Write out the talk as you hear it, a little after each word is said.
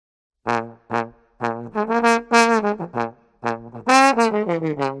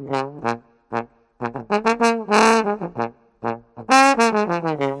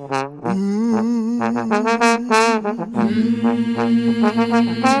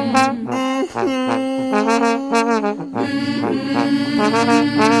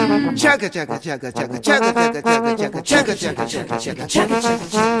Chugga chugga chugga chugga chugga chugga chugga chugga chugga chugga chugga chugga chugga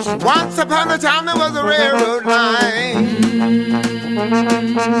chugga. Once upon a time there was a railroad line.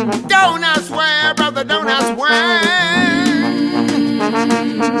 Don't ask where, brother, don't ask when.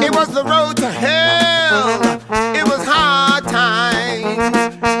 It was the road to hell. It was hard times.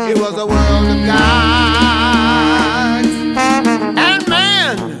 It was a world of gods and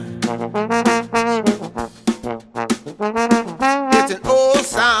man. It's an old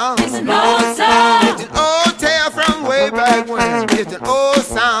song. It's an old song. It's an old tale from way back when. It's an old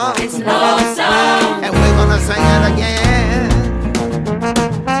song. It's an old song. And we're gonna sing it again.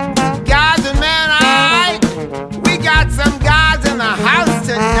 Gods and men, alright. We got some gods in the house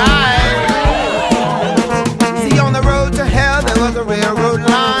tonight. See, on the road to hell there was a railroad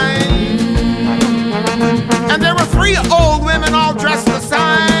line, and there were 3 old women all dressed the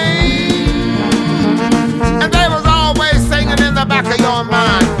same, and they was always singing in the back of your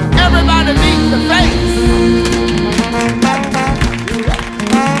mind. Everybody meet the face.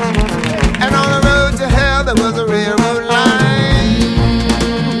 And on the road to hell there was a railroad line,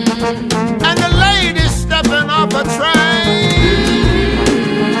 and the lady stepping off a train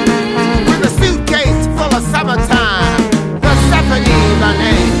with a suitcase full of summertime, Persephone by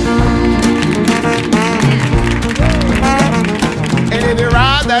name. And if you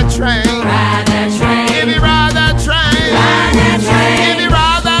ride that train, Ride that train. if you ride that train, Ride that train. if you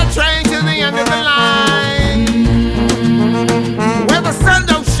ride that train to the end of the line, where the sun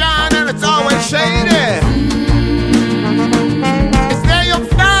don't shine and it's always shady, it's there you'll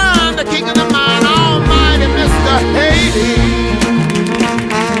find the king of the mine, almighty Mr. Hades.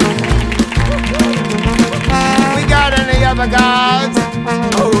 We got any other gods?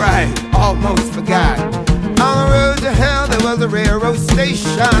 Oh right, almost forgot. On the road to hell there was a railroad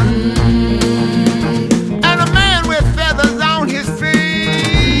station, and a man with feathers on his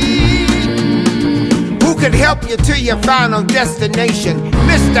feet who could help you to your final destination.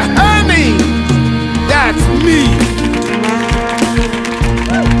 Mr. Hermes, that's me.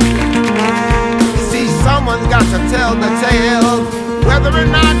 See, someone's got to tell the tale, whether or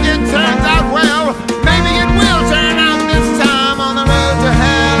not it turns out well. Maybe it will turn out this time. On the road to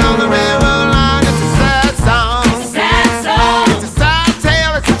hell, on the railroad line, it's a sad song. Sad song. It's a sad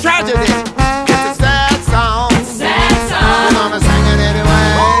tale, it's a tragedy. It's a sad song. Sad song. We're gonna sing it anyway.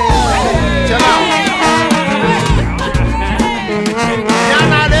 Chill out. Now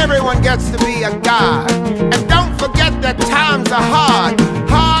not everyone gets to be a god. And don't forget that times are hard.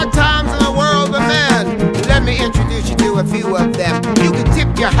 Hard times in the world of men. Let me introduce you to a few of them. You can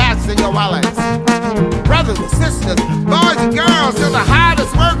tip your hats and your wallets. Brothers and sisters, boys and girls, to the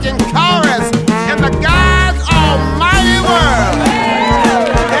hardest working chorus in the God's almighty world.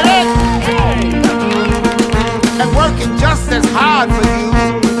 Get it? And working just as hard for you.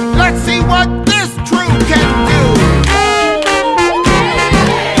 Let's see what this crew can do.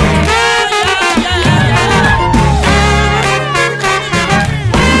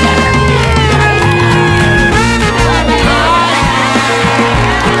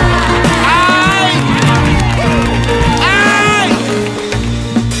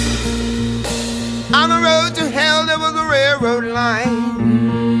 On the road to hell there was a railroad line,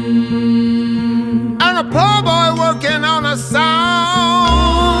 and a poor boy working on a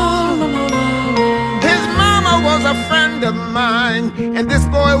song. His mama was a friend of mine, and this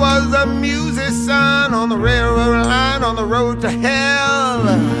boy was a musician. On the railroad line, on the road to hell,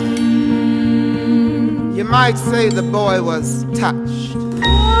 you might say the boy was touched,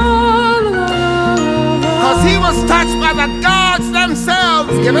 'cause he was touched by the gods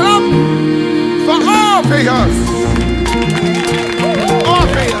themselves. Give it up for Orpheus.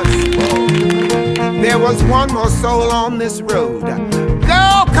 Orpheus. There was one more soul on this road.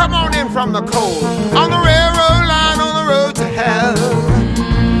 Girl, come on in from the cold. On the railroad line, on the road to hell,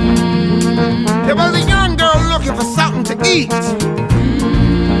 there was a young girl looking for something to eat.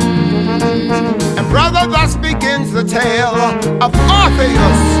 And brother, thus begins the tale of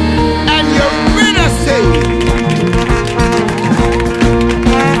Orpheus and Eurydice.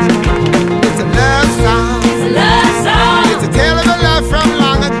 It's a love song. It's a love song. It's a tale of a love from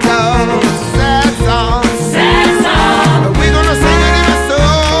long ago. It's a sad song. Sad song. But we're gonna sing it in a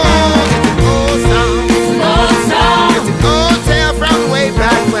soul. It's an old song. It's an old song. It's an old tale from way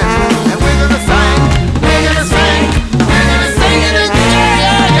back when. And we're gonna sing. We're gonna sing. We're gonna sing it again.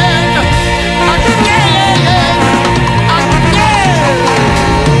 Yeah, yeah. Again. Again.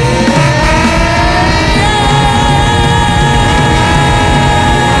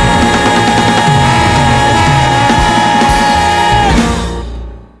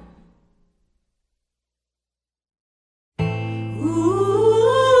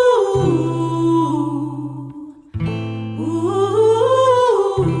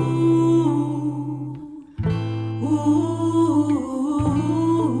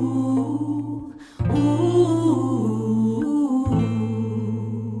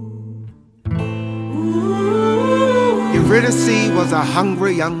 was a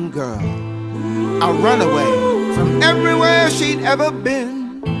hungry young girl, a runaway from everywhere she'd ever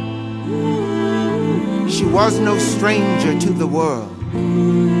been. She was no stranger to the world,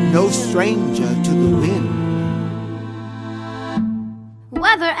 no stranger to the wind.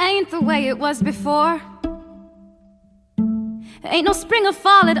 Weather ain't the way it was before. Ain't no spring or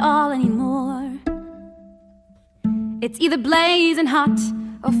fall at all anymore. It's either blazing hot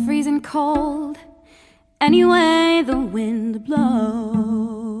or freezing cold. Anyway, the wind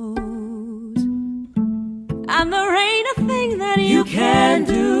blows. And there ain't a thing that you can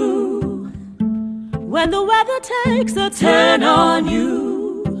do when the weather takes a turn on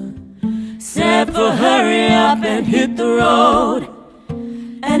you, except for hurry up and hit the road.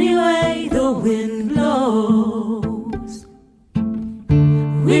 Anyway, the wind blows.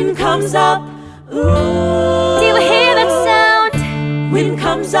 Wind comes up. Ooh. Do you hear that sound? Wind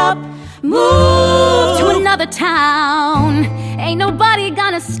comes up. Move to another town. Ain't nobody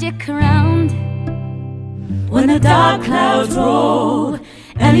gonna stick around when the dark clouds roll.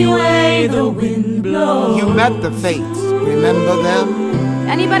 Anyway, the wind blows. You met the Fates, remember them?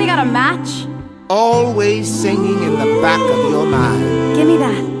 Anybody got a match? Always singing in the back of your mind. Give me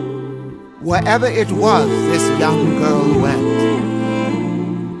that. Wherever it was this young girl went,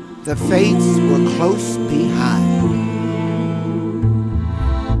 the Fates were close behind.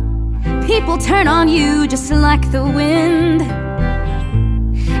 People turn on you just like the wind.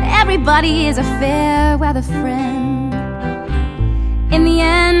 Everybody is a fair weather friend. In the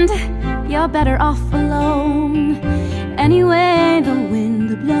end, you're better off alone. Anyway, the wind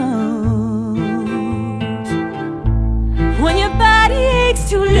blows. When your body aches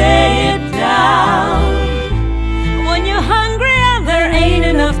to lay it down, when you're hungry and there ain't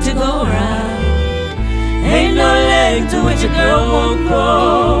enough to go around, ain't no leg to which a girl won't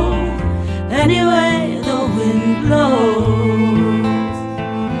go. Anyway, the wind blows.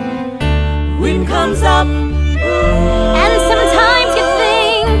 Wind comes up. And sometimes you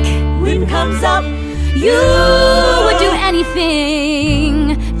think, wind comes up, you would do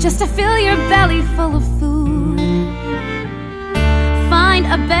anything just to fill your belly full of food. Find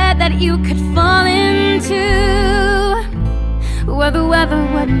a bed that you could fall into, where the weather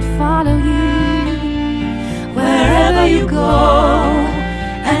wouldn't follow you. Wherever you go,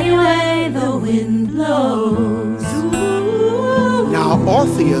 anyway, the wind blows. Now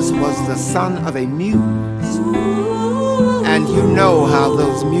Orpheus was the son of a muse, and you know how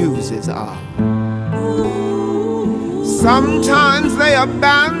those muses are. Sometimes they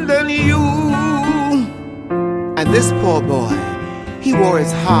abandon you. And this poor boy, he wore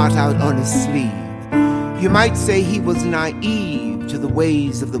his heart out on his sleeve. You might say he was naive to the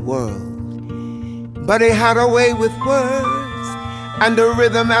ways of the world, but he had a way with words and a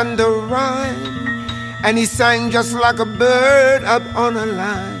rhythm and a rhyme, and he sang just like a bird up on a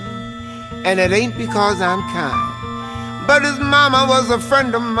line. And it ain't because I'm kind, but his mama was a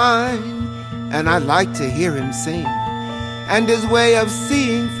friend of mine, and I like to hear him sing and his way of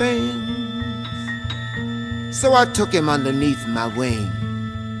seeing things. So I took him underneath my wing,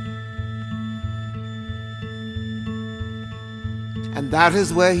 and that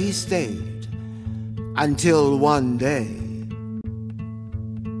is where he stayed until one day.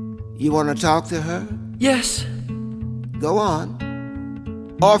 You want to talk to her? Yes. Go on.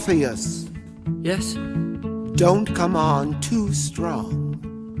 Orpheus. Yes. Don't come on too strong.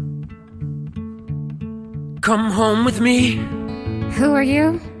 Come home with me. Who are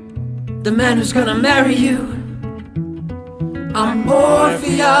you? The man who's gonna marry you. I'm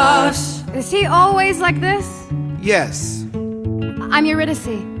Orpheus. Is he always like this? Yes. I'm Eurydice.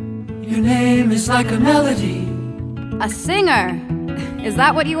 Your name is like a melody. A singer. Is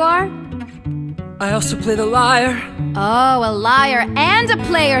that what you are? I also play the lyre. Oh, a liar and a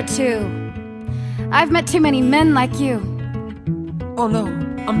player too. I've met too many men like you. Oh no,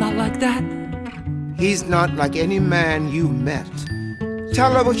 I'm not like that. He's not like any man you met.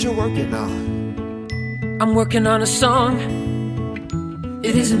 Tell her what you're working on. I'm working on a song.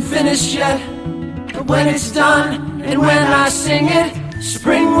 It isn't finished yet, but when it's done and when I sing it,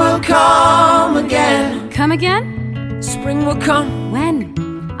 spring will come again. Come again? Spring will come. When?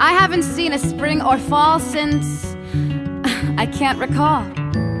 I haven't seen a spring or fall since... I can't recall.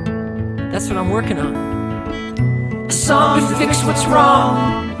 That's what I'm working on. A song to fix what's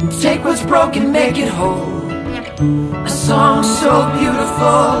wrong, take what's broken, make it whole. A song so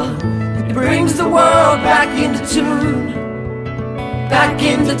beautiful, it brings the world back into tune, back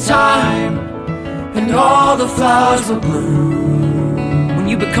into time, and all the flowers will bloom when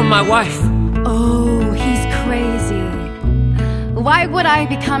you become my wife. Oh, he's crazy. Why would I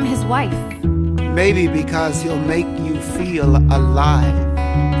become his wife? Maybe because he'll make you feel feel alive.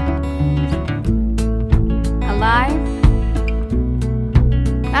 Alive?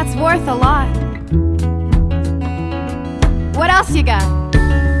 That's worth a lot. What else you got?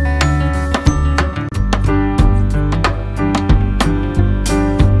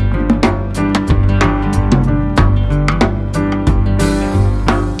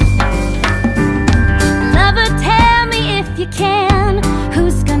 Lover, tell me if you can,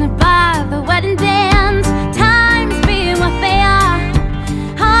 who's gonna buy the wedding dance? Times being what they are,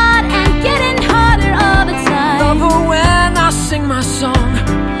 hard and getting harder all the time. Lover, when I sing my song,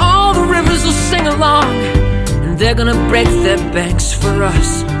 all the rivers will sing along, and they're gonna break their banks for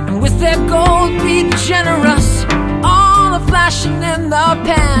us, and with their gold be generous. All the flashing in the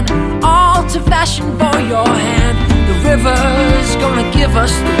pan, all to fashion for your hand. The river's gonna give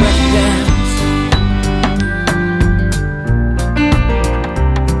us the wedding dance.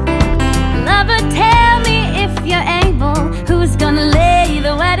 Lover, tell me if you're able, who's gonna lay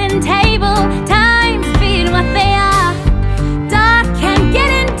the wedding table? Times being what they are, dark and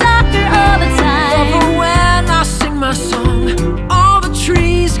getting darker all the time. Lover, when I sing my song, all the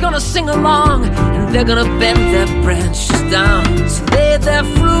trees gonna sing along, and they're gonna bend their branches down, so lay their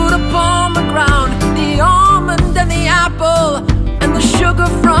fruit upon the ground. The almond and the apple, and the sugar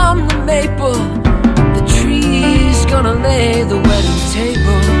from the maple. The tree's gonna lay the wedding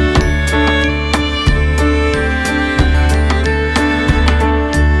table.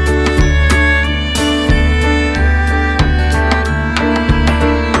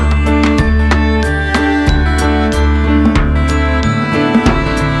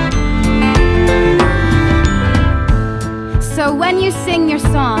 So when you sing your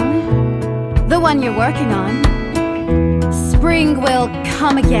song, the one you're working on, spring will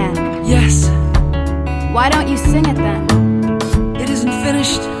come again. Yes, Why don't you sing it then? it isn't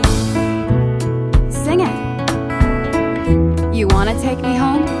finished. Sing it. You wanna take me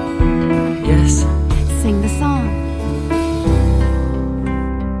home? Yes. Sing the song.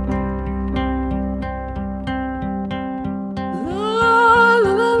 La,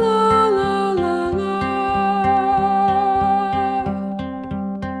 la, la, la, la, la, la.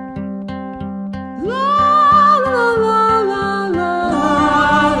 La, la, la, la, la,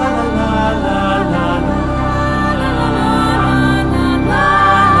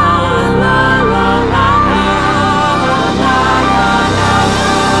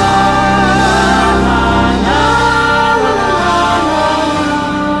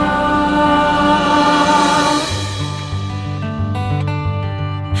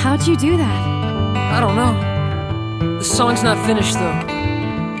 How'd you do that? I don't know. The song's not finished though.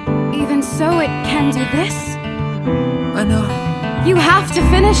 Even so, it can do this? I know. You have to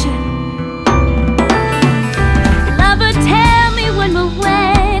finish it. Lover, tell me when we'll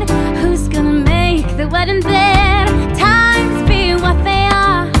wed. Who's gonna make the wedding there? Times being what they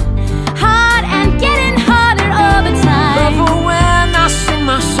are, hard and getting harder all the time. Lover, when I sing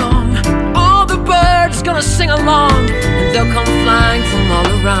my song, all the birds gonna sing along, and they'll come flying from all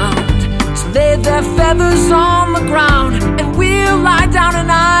around. So lay their feathers on the ground, and we'll lie down and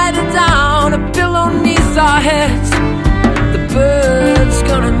idle down, a pillow neath our heads. The birds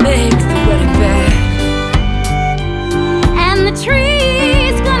gonna make the wedding bed, And the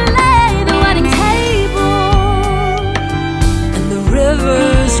tree's gonna lay the wedding table. and the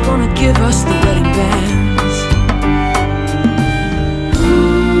river's gonna give us the wedding bands.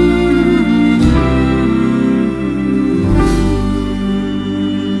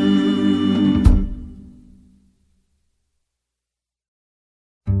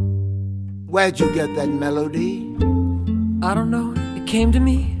 Where'd you get that melody? I don't know, it came to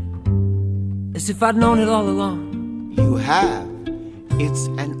me as if I'd known it all along. You have. It's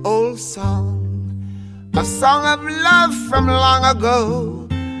an old song, a song of love from long ago.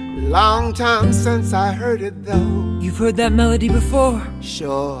 Long time since I heard it though. You've heard that melody before.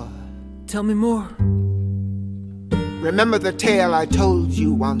 Sure. Tell me more. Remember the tale I told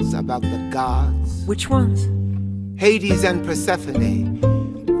you once about the gods? Which ones? Hades and Persephone.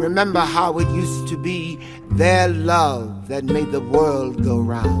 Remember how it used to be their love that made the world go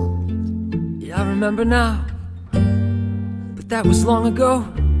round. Yeah, I remember now, but that was long ago.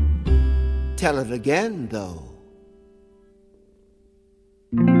 Tell it again though.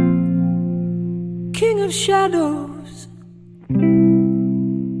 King of shadows,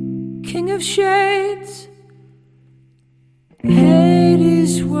 king of shades,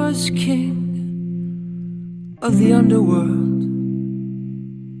 Hades was king of the underworld.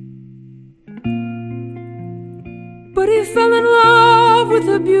 But he fell in love with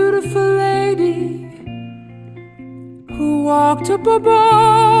a beautiful lady who walked up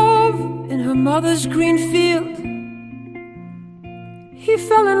above in her mother's green field. he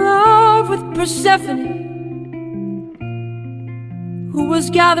fell in love with Persephone, who was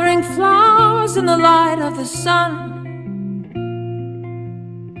gathering flowers in the light of the sun.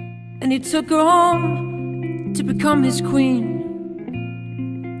 And he took her home to become his queen,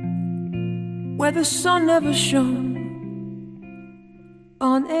 where the sun never shone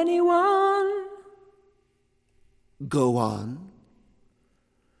on anyone. Go on.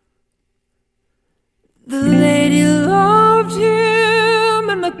 The lady loved him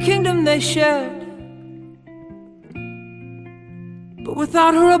and the kingdom they shared, but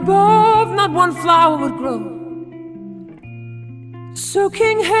without her above, not one flower would grow. So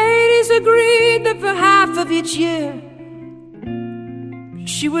King Hades agreed that for half of each year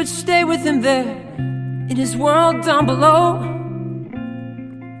she would stay with him there in his world down below.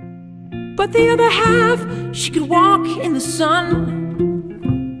 But the other half, she could walk in the sun,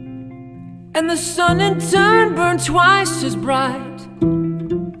 and the sun in turn burned twice as bright,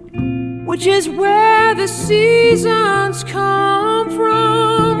 which is where the seasons come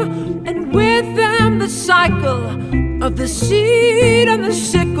from, and with them the cycle of the seed and the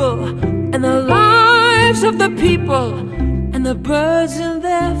sickle, and the lives of the people and the birds in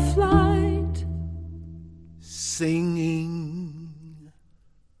their flight, singing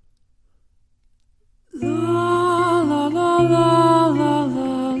la la la la la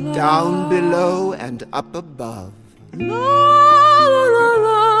la, down below and up above, la la la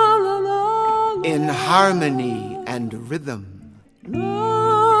la la la, in harmony and rhythm.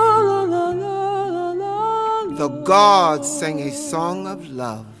 The gods sang a song of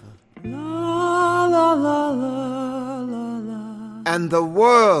love, and the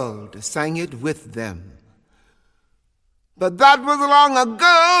world sang it with them. But that was long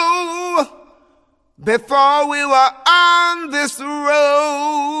ago, before we were on this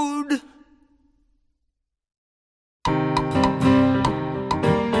road.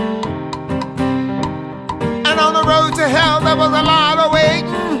 And on the road to hell there was a lot of waiting.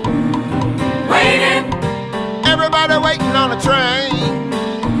 Everybody waiting on a train,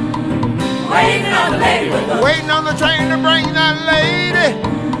 Waiting on the lady with the waiting on the train to bring that lady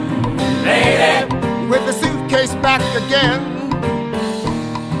with the suitcase back again.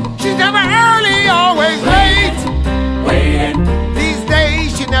 She's never early, always late. waiting. These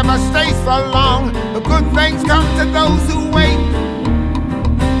days she never stays for long, but good things come to those who wait.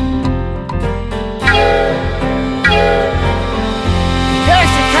 Here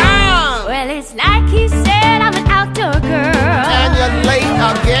she comes, Well, it's like he said, I'm an outdoor girl, and you're late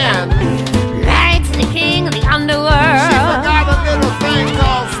again. married to the king of the She underworld. forgot a little thing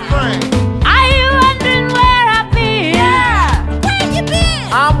called spring. Are you wondering where I've been? Yeah, where you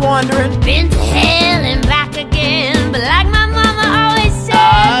been? I'm wondering. Been to hell and back again, but like my mama always said,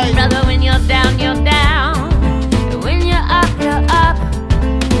 Aye. brother, when you're down, you're down, and when you're up, you're up.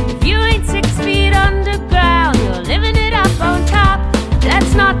 If you ain't 6 feet underground, you're living it up on top.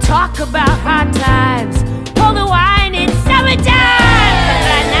 Let's not talk about hard times. Pour the wine, it's summertime. 'Cause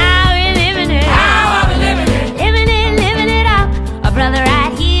right now we're living it. How are we living it? Living it up. Oh, brother,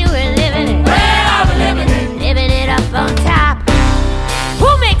 right here we're living it. Where are we living it? Living it up on top. Who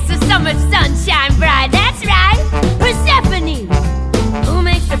makes the summer sun shine bright? That's right, Persephone. Who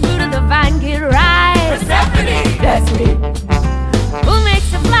makes the fruit of the vine get ripe? Persephone. That's me. Who makes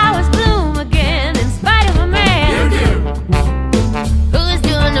the flowers bloom again in spite of a man? You do. Who's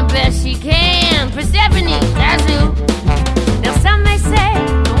doing the best she can? Persephone, that's who. Now some may say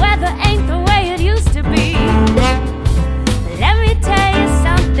the weather ain't the way it used to be. Let me tell you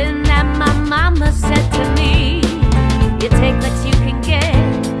something that my mama said to me. You take what you can get,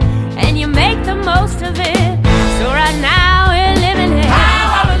 and you make the most of it. So right now we're living it.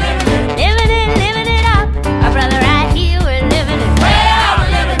 How are we living it? Living it up. Our brother right here, we're living it. Where are we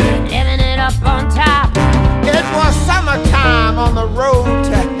living it? Living it up on top. It was summertime on the road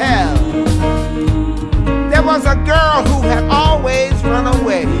to hell. There was a girl who had always run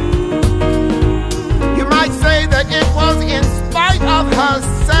away. You might say that it was in spite of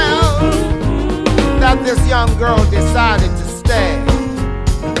herself that this young girl decided to stay.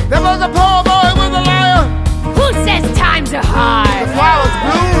 There was a poor boy with a lyre. Who says times are The hard? flowers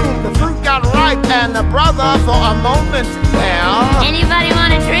bloomed, the fruit got ripe, and the brother for a moment there, Anybody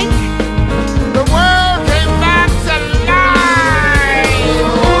want a drink? the world came back to life.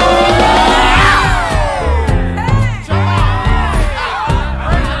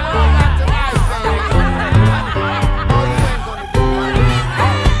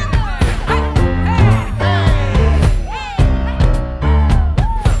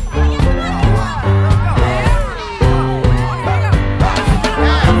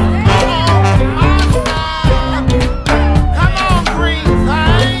 Come on, Green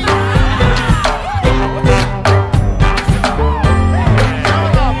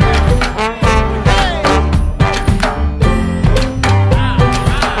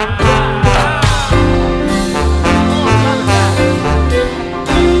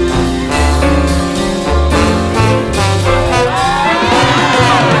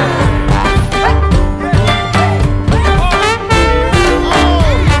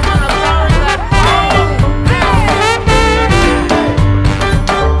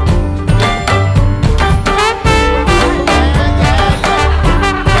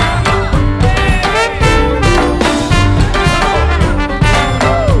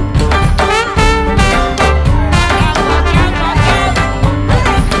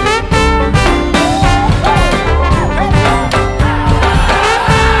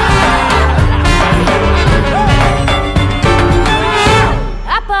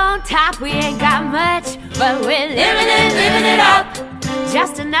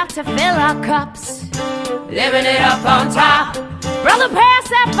to fill our cups. Living it up on top. Brother, pass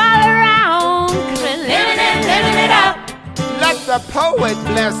that bottle around, 'cause we're living it up. Let the poet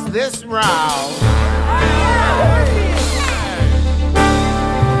bless this round.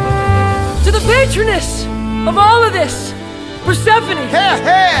 To the patroness of all of this, Persephone, Here,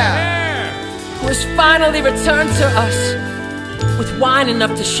 here. who has finally returned to us with wine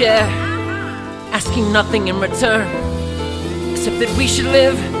enough to share, asking nothing in return except that we should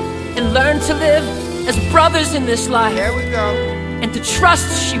live and learn to live as brothers in this life. Here we go. And to trust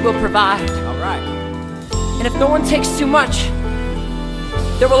she will provide. All right. And if no one takes too much,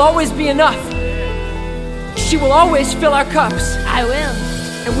 there will always be enough. She will always fill our cups. I will.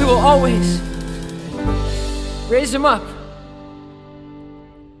 And we will always raise them up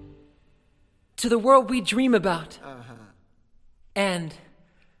to the world we dream about. And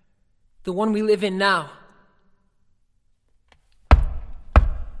the one we live in now.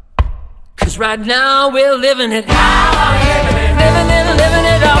 'Cause right now we're living it. Living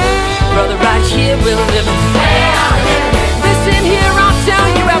it up. Brother, right here we're living it. Listen here, I'll tell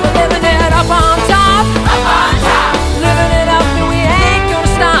you how we're living it up on top. Up on top. Living it up and we ain't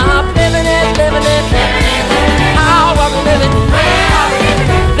gonna stop. Living it. How are we living?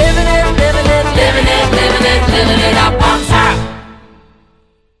 Living it up on top.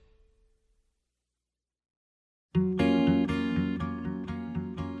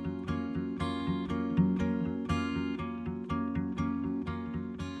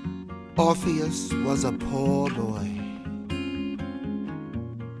 Orpheus was a poor boy,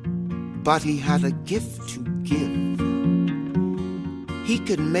 but he had a gift to give. He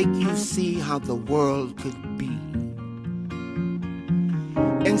could make you see how the world could be.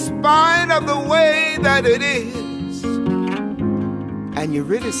 In spite of the way that it is. And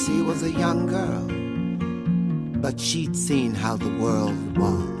Eurydice was a young girl, but she'd seen how the world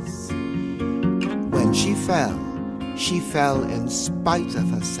was. When she fell in spite of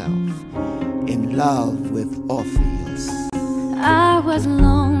herself, in love with Orpheus. I was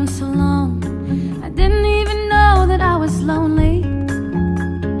alone so long, I didn't even know that I was lonely.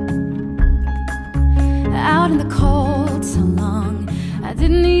 Out in the cold so long, I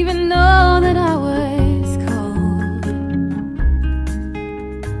didn't even know that I was cold.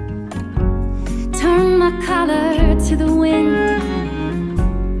 Turn my collar to the wind.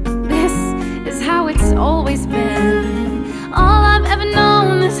 This is how it's always been. All I've ever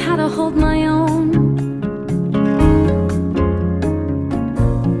known is how to hold my own.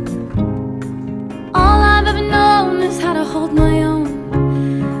 All I've ever known is how to hold my own.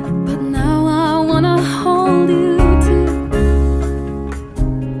 But now I wanna hold you too.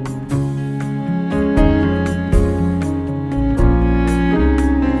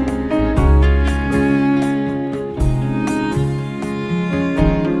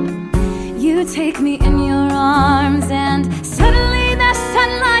 You take me in your arms and suddenly there's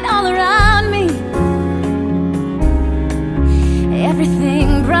sunlight all around me. Everything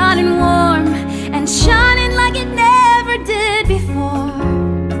bright and warm and shining like it never did before.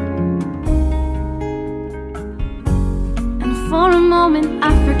 And for a moment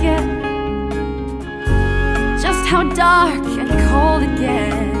I forget just how dark and cold it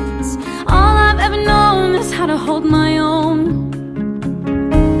gets. All I've ever known is how to hold my own.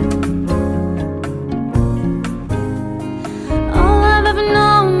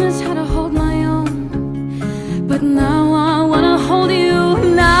 How to hold my own. But now I wanna hold you.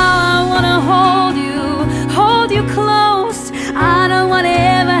 Now I wanna hold you close. I don't wanna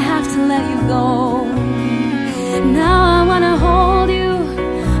ever have to let you go. Now I wanna hold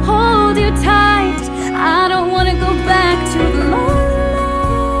you tight. I don't wanna go back to the lonely life.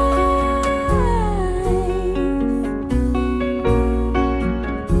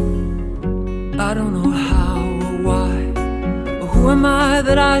 I don't know how or why, or who am I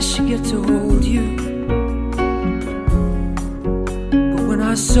that I should get to hold you. But when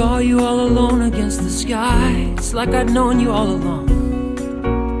I saw you all alone against the sky, it's like I'd known you all along.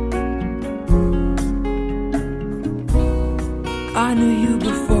 I knew you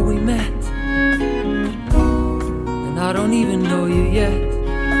before we met, and I don't even know you yet.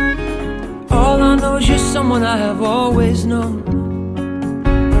 All I know is you're someone I have always known.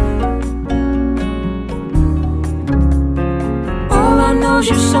 All I know is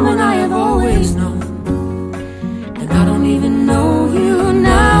you're someone I have always known. And I don't even know you.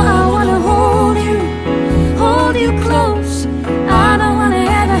 Now I wanna hold you close. I don't wanna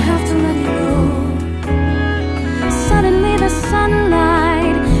ever have to let you go. Suddenly the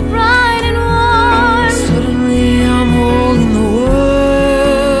sunlight, bright and warm. Suddenly I'm holding the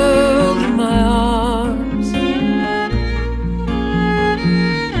world in my arms.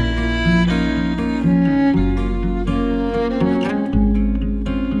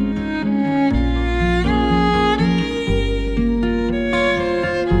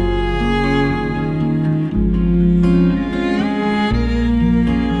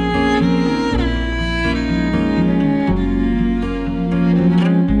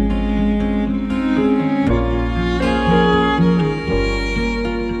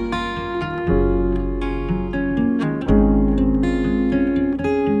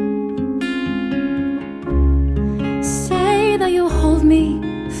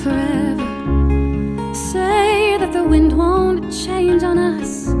 change on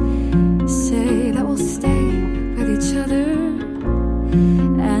us. Say that we'll stay with each other,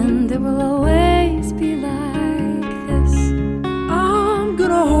 and it will always be like this. I'm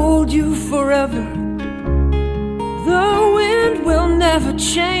gonna hold you forever. The wind will never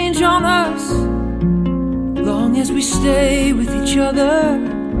change on us. Long as we stay with each other,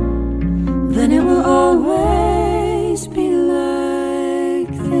 then it will always be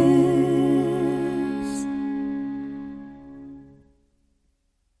like this.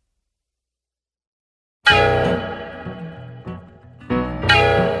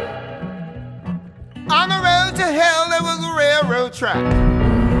 On the road to hell, there was a railroad track.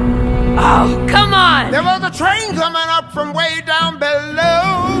 Oh, come on! There was a train coming up from way down below.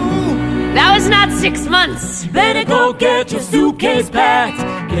 That was not 6 months. Better go get your suitcase packed.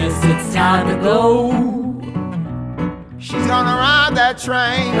 Guess it's time to go. She's gonna ride that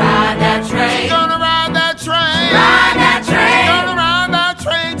train. Ride that train. She's gonna ride that train. Ride that train. She's gonna ride that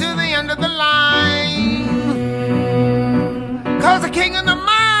train to the end of the line. 'Cause the king of the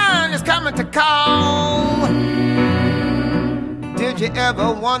mine is coming to call. Did you ever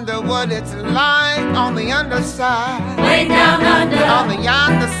wonder what it's like on the underside? Way down under. On the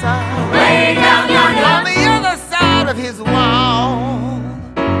yonder side. Way down yonder. On the other side of his wall.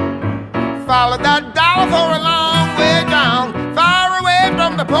 Follow that dollar for a long way down, far away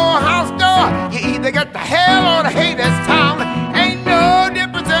from the poorhouse door. You either get to hell or to Hadestown. Ain't no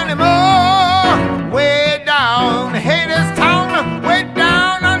difference anymore. Way down Hadestown, way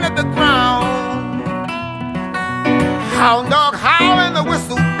down under the ground. Hound dog howl and the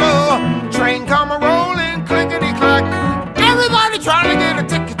whistle blow. Train come a-rolling, clickety-clack. Everybody trying to get a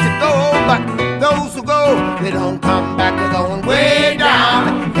ticket to go, but those who go, they don't come back. They're going way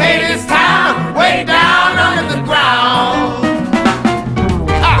down Hadestown, way down under the ground.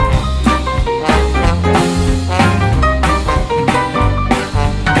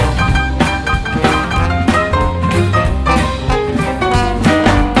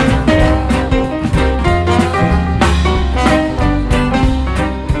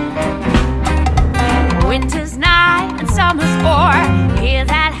 Winter's nigh and summer's o'er. Hear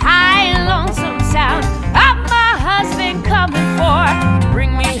that high and lonesome sound of my husband coming for.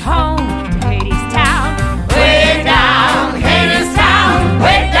 Bring me home to Hadestown. Way down Hadestown.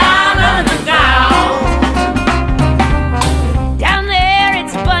 Way down under the ground. Down there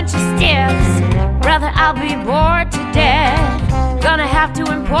it's a bunch of stiffs. Brother, I'll be bored to death. Gonna have to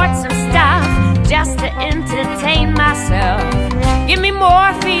import some stuff just to entertain myself. Give me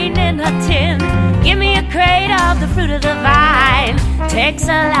morphine in a tin. Give me a crate of the fruit of the vine. Takes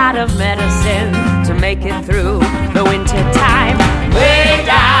a lot of medicine to make it through the winter time. Way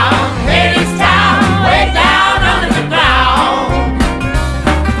down Hadestown. Way down under the ground.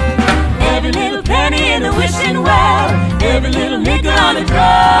 Every little penny in the wishing well, every little nickel on the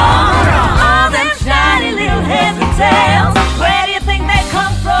drum. All them shiny little heads and tails, where do you think they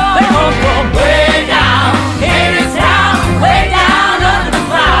come from? They come from Way down Hadestown. Way down under the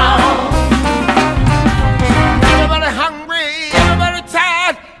ground. Everybody hungry, everybody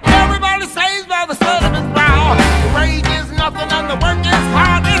tired, everybody slaves by the sweat of his brow. The wage is nothing and the work is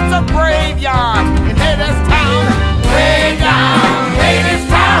hard. It's a graveyard in Hadestown. Way down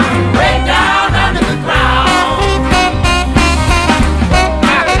Hadestown. Way down under the ground.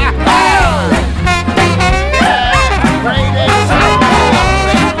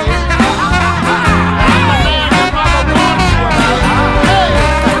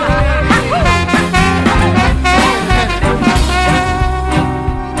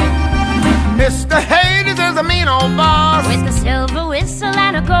 Mr. Hades is a mean old boss, With a silver whistle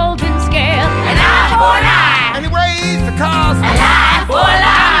and a golden scale. An eye for an eye. and he raised the cost. An eye for an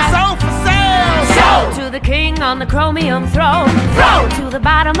eye. So for sale. So To the king on the chromium throne. Throw. To the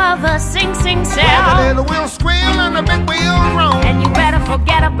bottom of the Sing Sing The cell. little wheel squeal and the big wheel groan. And you better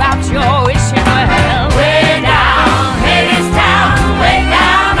forget about your wishing well. way down Hadestown. Way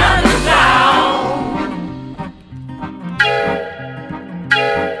down under the ground.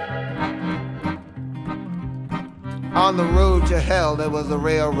 On the road to hell, there was a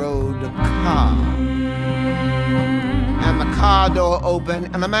railroad car. And the car door opened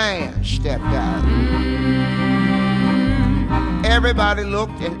and a man stepped out. Everybody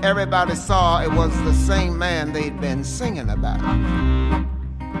looked and everybody saw it was the same man they'd been singing about.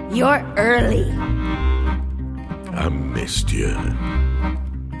 You're early. I missed you.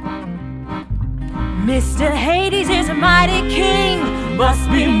 Mr. Hades is a mighty king, must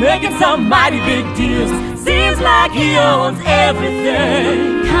be making some mighty big deals. Seems like he owns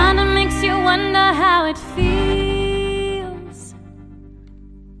everything. Kinda makes you wonder how it feels.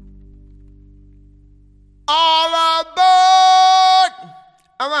 All aboard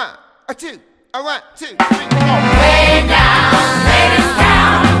a one, a two, a one, two, three, four. Way down,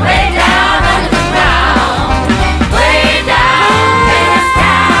 Hadestown, way down under the ground. Way down,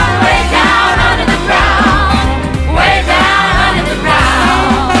 Hadestown, way down under the ground. Way down under the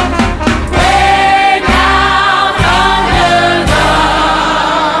ground. Way down under the ground.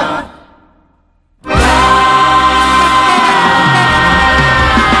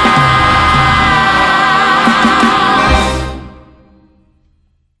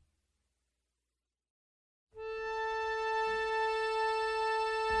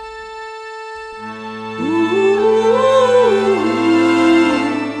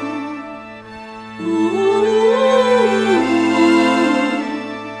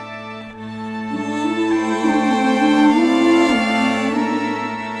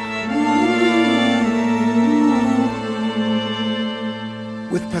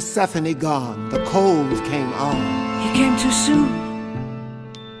 With Persephone gone, the cold came on. He came too soon.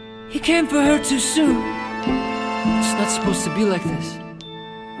 He came for her too soon. It's not supposed to be like this.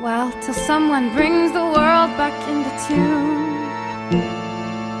 Well, till someone brings the world back into tune.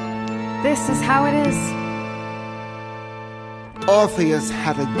 This is how it is. Orpheus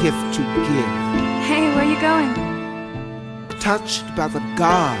had a gift to give. Hey, where you going? Touched by the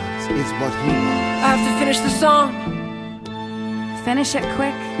gods is what he was. I have to finish the song. Finish it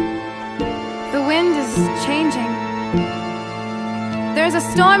quick. The wind is changing. There's a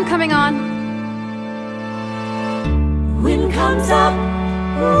storm coming on. Wind comes up.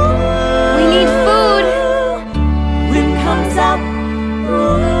 We need food. Wind comes up.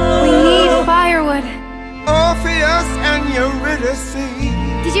 We need firewood. Orpheus and Eurydice.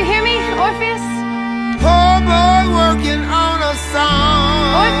 Did you hear me, Orpheus? Poor boy working on a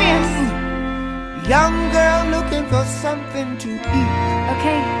song. Orpheus! Young girl looking for something to eat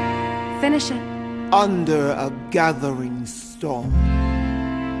Okay, finish it. under a gathering storm.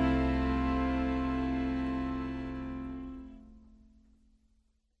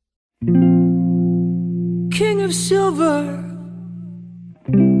 King of silver,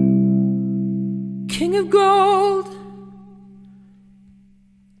 king of gold,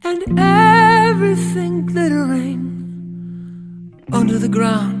 and everything glittering under the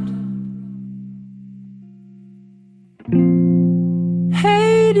ground.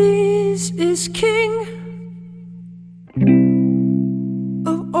 Hades is king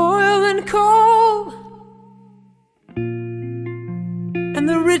of oil and coal, and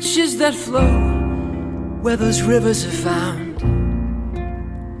the riches that flow where those rivers are found.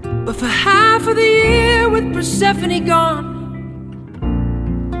 But for half of the year with Persephone gone,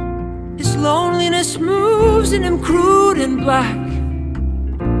 his loneliness moves in him crude and black.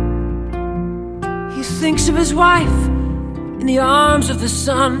 He thinks of his wife in the arms of the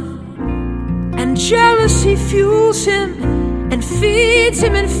sun, and jealousy fuels him and feeds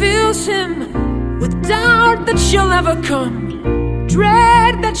him and fills him with doubt that she'll never come,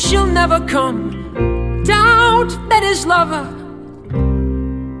 dread that she'll never come, doubt that his lover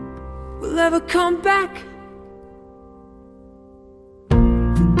will ever come back.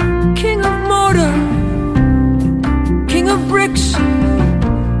 King of mortar, king of bricks,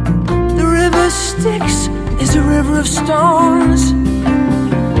 the river Styx is a river of stones,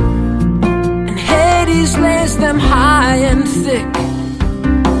 and Hades lays them high and thick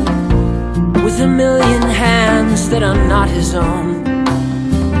with a million hands that are not his own.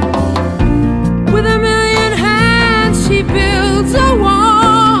 With a million hands he builds a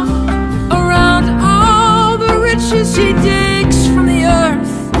wall around all the riches he digs from the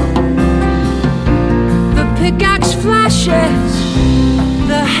earth. The pickaxe flashes,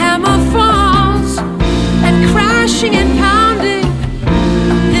 the hammer falls, and crashing and pounding,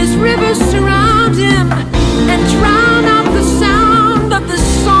 his rivers surround him and drown out the sound of the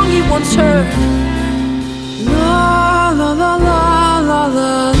song he once heard. La la la la la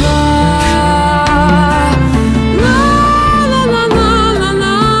la la.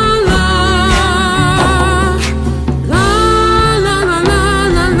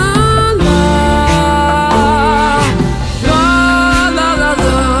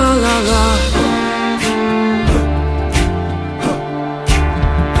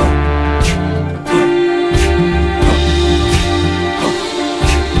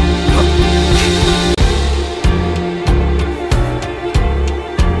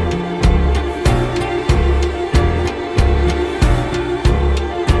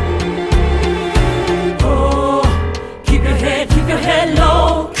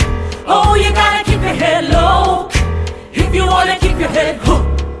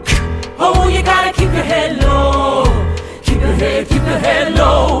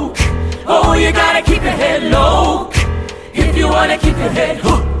 wanna keep your head,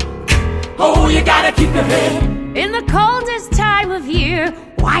 oh, you gotta keep your head. In the coldest time of year,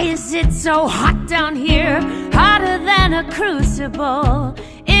 why is it so hot down here? Hotter than a crucible.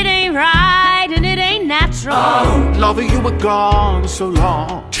 It ain't right and it ain't natural. Lover, you were gone so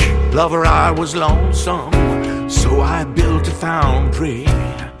long. Lover, I was lonesome, so I built a foundry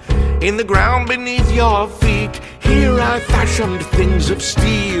in the ground beneath your feet. Here I fashioned things of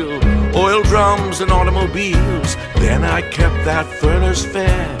steel, oil drums and automobiles. Then I kept that furnace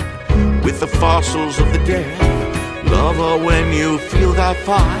fed with the fossils of the dead. Lover, when you feel that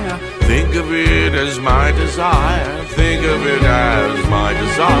fire, think of it as my desire. Think of it as my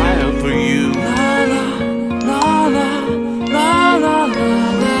desire for you. La la la la la la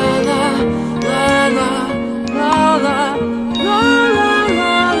la la la la.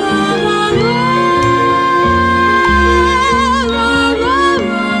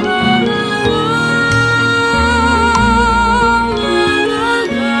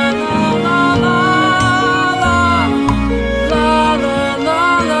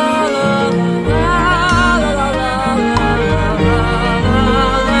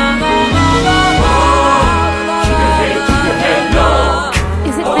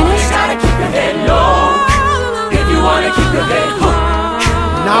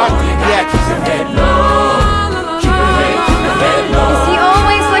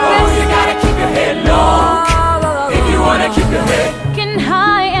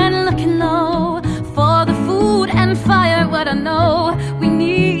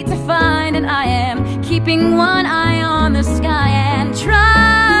 Keeping one eye on the sky and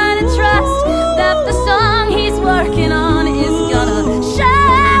try to trust that the song he's working on is gonna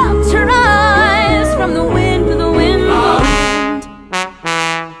shelter us from the wind, the wind, the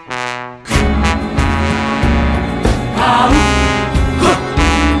wind.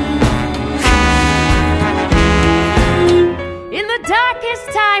 In the darkest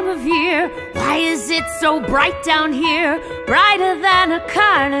time of year, why is it so bright down here? Brighter than a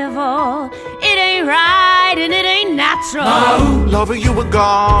carnival. It ain't right and it ain't natural. Lover, you were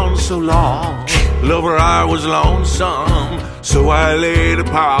gone so long. Lover, I was lonesome, so I laid a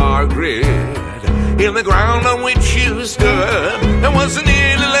power grid in the ground on which you stood. And wasn't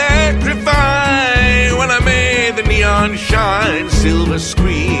it electrified when I made the neon shine? Silver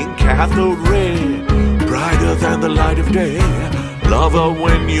screen, cathode ray, brighter than the light of day. Lover,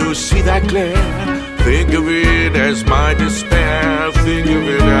 when you see that glare, think of it as my despair. Think of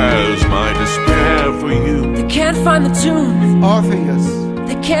it as my despair for you. They can't find the tune. Orpheus,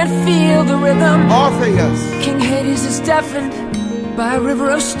 They can't feel the rhythm. Orpheus, King Hades is deafened by a river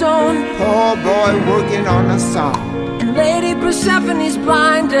of stone. poor boy working on a song. And Lady Persephone's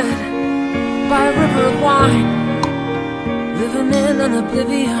blinded by a river of wine. Living in an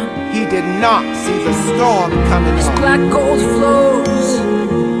oblivion. He did not see the storm coming As on. black gold flows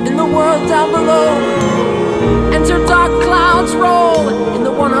in the world down below. Enter dark clouds roll in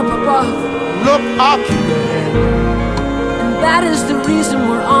the one up above. Look up, And that is the reason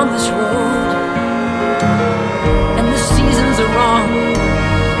we're on this road. And the seasons are wrong.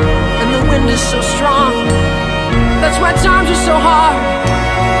 And the wind is so strong. That's why times are so hard.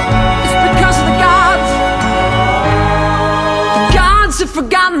 It's because of the gods. The gods have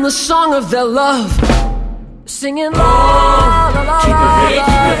forgotten the song of their love. Singing la la la. Keep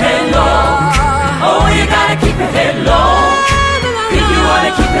your head low. Oh, you gotta keep your head low. If you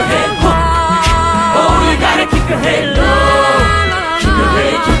wanna keep your head low. Oh, you gotta keep your head low. Keep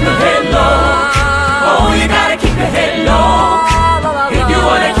your head low. Oh, you gotta keep your head low. If you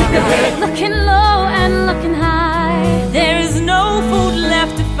wanna keep your head. Looking low and looking high, there is no food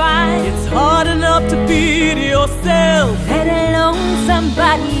left to find. It's hard enough to feed yourself, let alone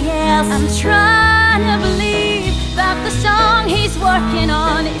somebody else. I'm trying to believe that the song he's working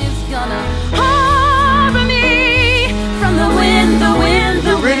on is gonna harbor me from the wind, the wind,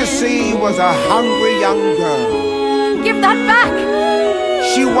 the wind. Eurydice was a hungry young girl. Give that back.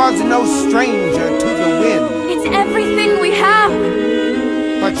 She was no stranger to the wind, It's everything we have.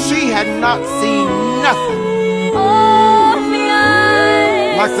 but she had not seen nothing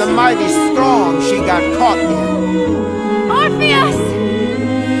Orpheus, like the mighty storm she got caught in. Orpheus,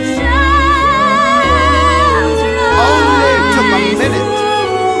 shelter us. Only took a minute,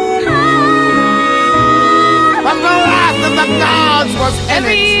 but the wrath of the gods was in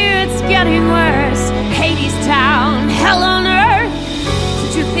Every it. year it's getting worse. Hadestown, hell on earth.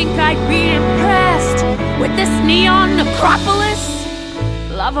 Did you think I'd be impressed with this neon necropolis?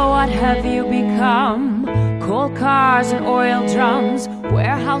 Lover, what have you become? Coal cars and oil drums,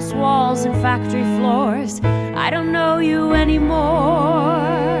 warehouse walls and factory floors. I don't know you anymore.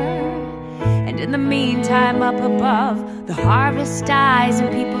 And in the meantime, up above, The harvest dies and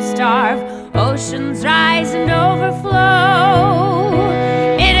people starve. Oceans rise and overflow.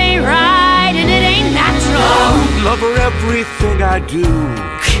 It ain't right and it ain't natural. Love her everything I do.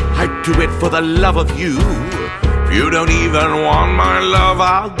 I do it for the love of you. If you don't even want my love,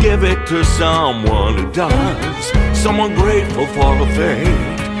 I'll give it to someone who does. Someone grateful for a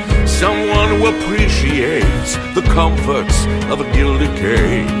fate. Someone who appreciates the comforts of a gilded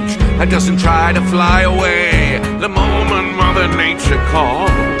cage and doesn't try to fly away the moment Mother Nature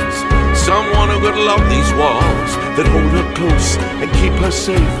calls. Someone who could love these walls that hold her close and keep her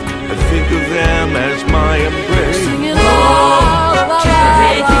safe, and think of them as my embrace. Sing it all, keep her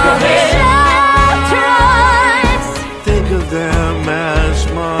head, keep her head. Think of them as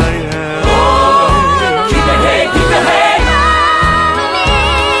my hand. Keep her head, keep her head.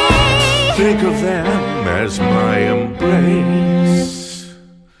 Think of them as my embrace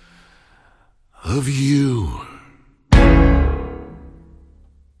of you.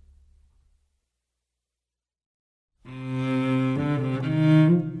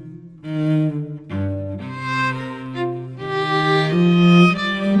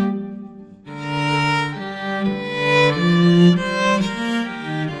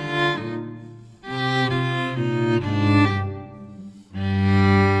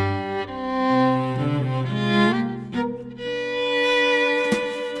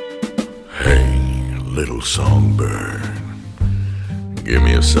 Little songbird, give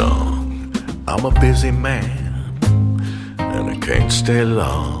me a song. I'm a busy man and I can't stay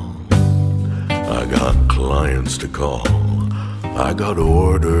long. I got clients to call, I got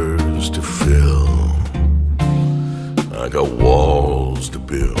orders to fill, I got walls to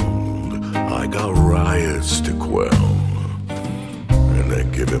build, I got riots to quell, and they're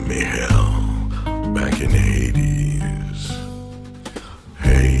giving me hell back in Hades.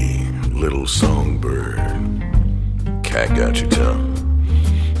 Hey, little songbird, cat got your tongue.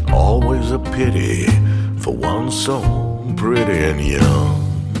 Always a pity for one so pretty and young.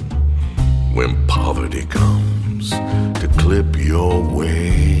 When poverty comes to clip your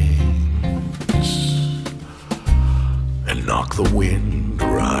wings and knock the wind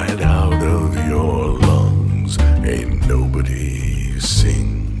right out of your lungs, ain't nobody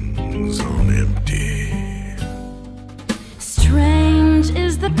sings on empty. Strange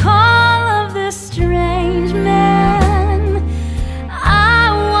is the call of this strange man.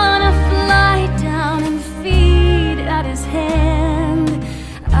 I wanna fly down and feed at his hand.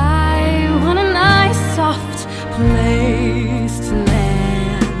 I want a nice soft place to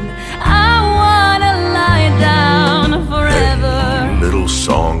land. I wanna lie down forever. Hey, little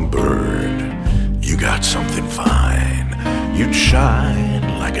songbird, you got something fine. You'd shine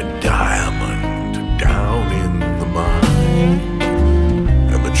like a diamond down in the mine.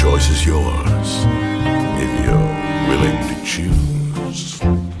 And the choice is yours if you're willing to choose.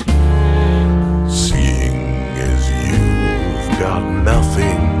 Seeing as you've got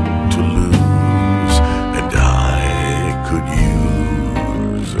nothing to lose, and I could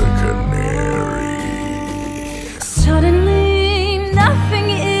use a canary. Suddenly nothing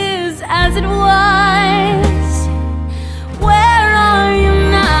is as it was. Where are you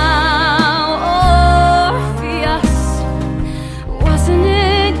now, Orpheus? Wasn't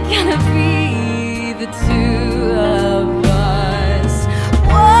it gonna be the two of us?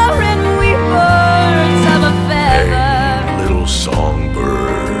 Weren't we birds of a feather? Hey, little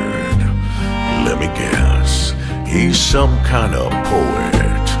songbird, let me guess. He's some kind of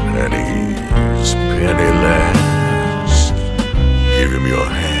poet, and he's penniless. Give him your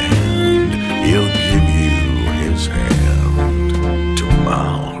hand, he'll give you his hand to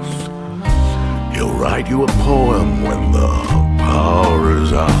mouth. He'll write you a poem when the power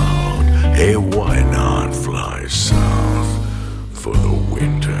is out. Hey, why not fly south for the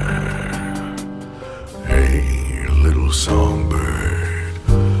winter? Hey, little songbird,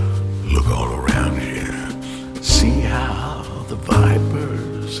 look all around you. See how the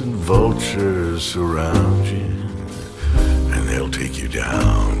vipers and vultures surround you, and they'll take you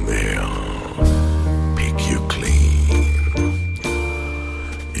down, they'll pick you clean.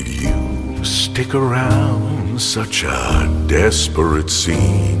 If you stick around such a desperate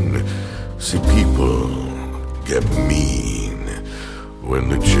scene, see, people get mean when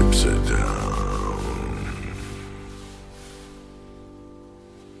the chips are down.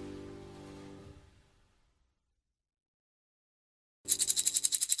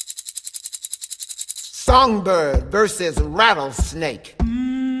 Songbird versus rattlesnake.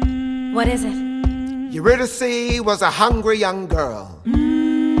 What is it? Eurydice was a hungry young girl,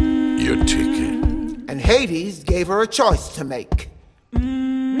 Your ticket. and Hades gave her a choice to make.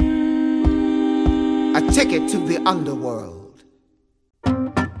 A ticket to the underworld.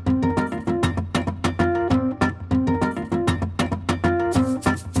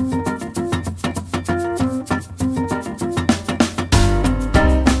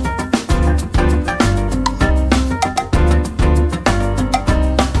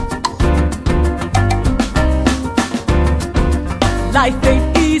 Life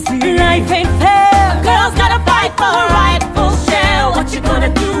ain't easy, Life ain't fair. girls gotta fight for a rightful share. What you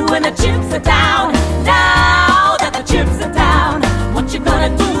gonna do when the chips are down? Now that the chips are down. What you gonna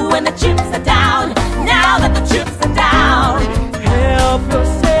do when the chips are down? Now that the chips are down. Help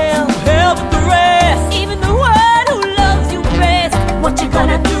yourself, help the rest. Even the one who loves you best. What you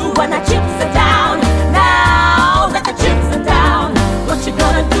gonna do when the chips are down? Now that the chips are down. What you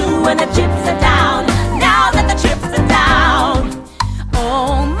gonna do when the chips are down? Now that the chips are down.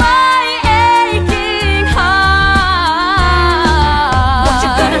 Oh, my aching heart. What you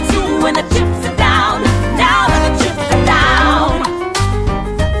gonna do when the chips are down? Now that the chips are down.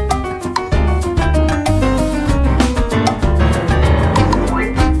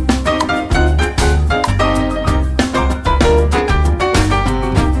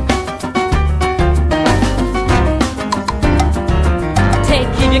 Take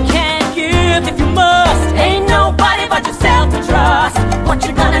if you can, give if you must. Ain't nobody but yourself to trust. What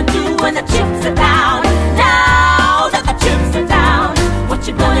you gonna do when the chips are down? Now that the chips are down. What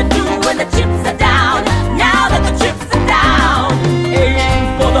you gonna do when the chips are down? Now that the chips are down.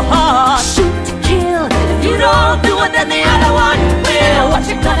 Aim for the heart. Shoot to kill. If you don't do it, then the other one will. What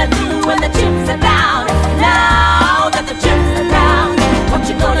you gonna do when the chips are down? Now that the chips are down. What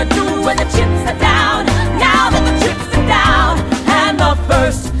you gonna do when the chips are down? Now that the chips are down. And the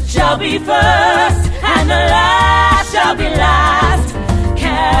first shall be first, and the last shall be last.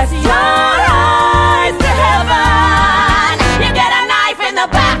 Cast your eyes to heaven. You get a knife in the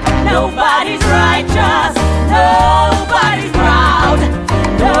back. Nobody's righteous, nobody's proud,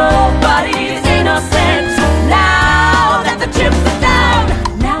 nobody's innocent. Now that the chips are down,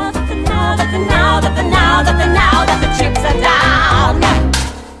 now that the chips are down.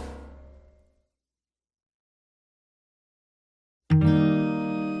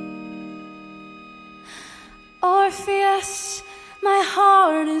 Orpheus, my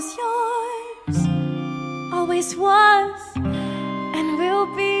heart is yours, always was and will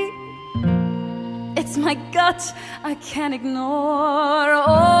be. It's my gut I can't ignore.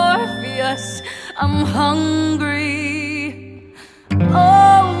 Orpheus, I'm hungry.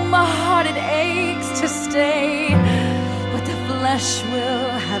 Oh, my heart, it aches to stay, but the flesh will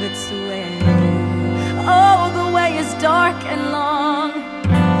have its way. Oh, the way is dark and long.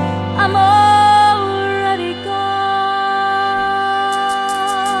 I'm already gone.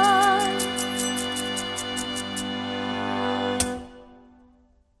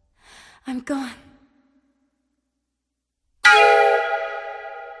 I'm gone.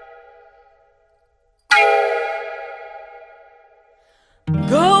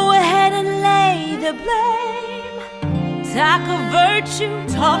 Go ahead and lay the blame. Talk of virtue,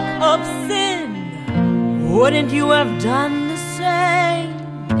 talk of sin. Wouldn't you have done the same?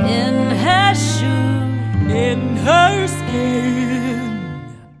 In her shoes, in her skin.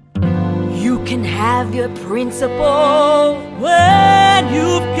 You can have your principle when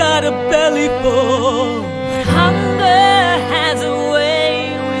you've got a belly full. But hunger has a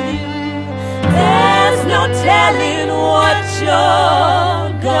way with you. There's no telling what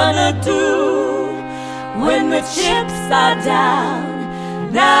you're gonna do when the chips are down.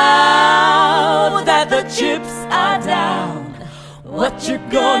 Now that the chips are down, what you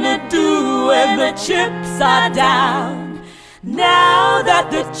gonna do when the chips are down? Now that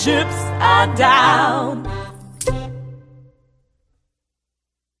the chips are down.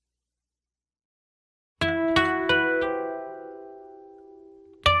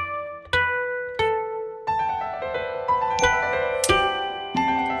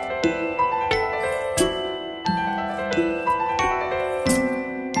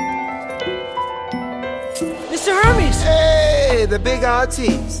 Mr. Hermes! Hey, the big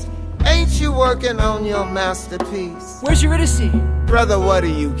artiste. Ain't you working on your masterpiece? Where's Eurydice? Brother, what do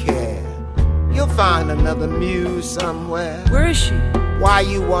you care? You'll find another muse somewhere. Where is she? Why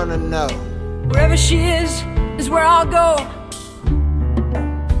you wanna know? Wherever she is where I'll go.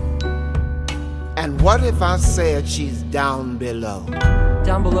 And what if I said she's down below?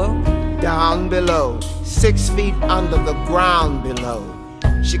 Down below? Down below, 6 feet under the ground below.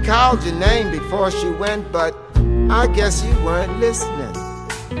 She called your name before she went, but I guess you weren't listening.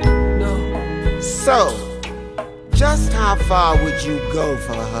 No. So, just how far would you go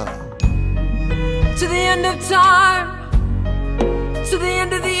for her? To the end of time, to the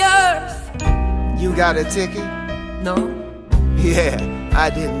end of the earth. You got a ticket? No. Yeah, I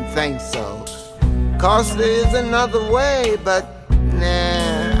didn't think so. 'Cause there's another way, but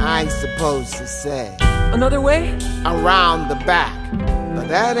nah, I ain't supposed to say. Another way? Around the back. But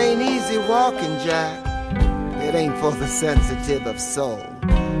that ain't easy walking, Jack. It ain't for the sensitive of soul.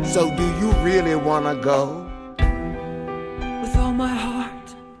 So do you really wanna go? With all my heart.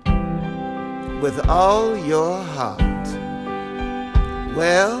 With all your heart.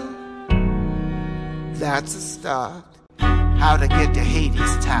 Well, that's a start. How to get to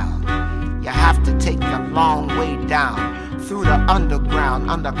Hadestown? You have to take the long way down through the underground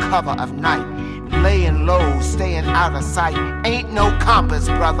under cover of night, laying low, staying out of sight. Ain't no compass,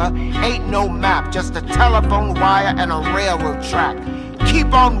 brother, ain't no map, just a telephone wire and a railroad track.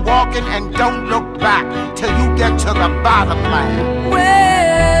 Keep on walking and don't look back till you get to the bottom line.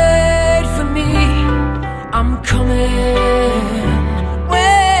 Wait for me, I'm coming.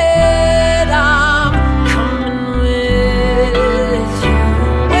 Wait, I'm coming with you.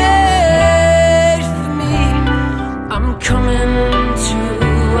 Wait for me, I'm coming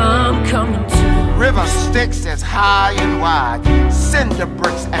to. River Styx is high and wide, cinder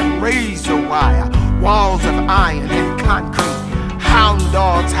bricks and razor wire, walls of iron and concrete, hound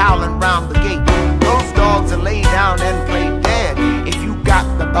dogs howling round the gate. Those dogs will lay down and play dead if you got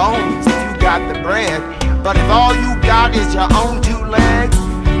the bones, if you got the bread. But if all you got is your own two legs,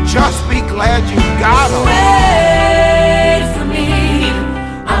 just be glad you got them. Wait for me,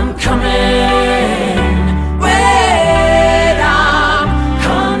 I'm coming. Wait, I'm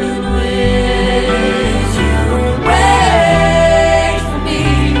coming with you. Wait for me,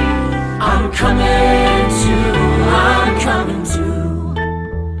 I'm coming to. I'm coming to.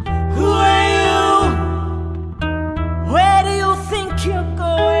 Who are you? Where do you think you're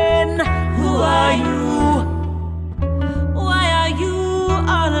going? Who are you? Why are you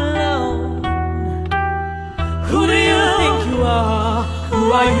all alone? Who do you think you are? Who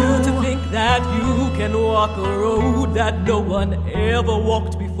are you to think that you can walk a road that no one ever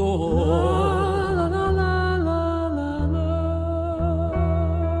walked before?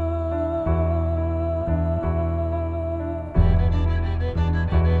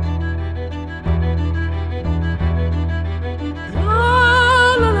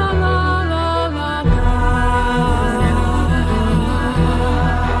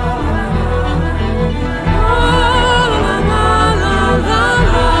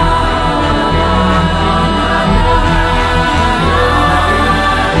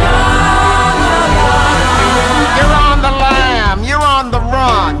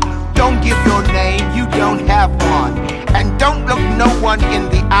 No one in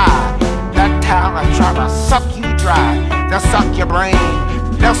the eye. That talent try to suck you dry. They'll suck your brain,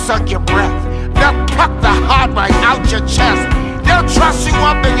 they'll suck your breath, they'll pluck the heart right out your chest. They'll truss you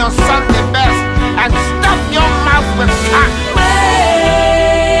up in your Sunday best and stuff your mouth with cotton.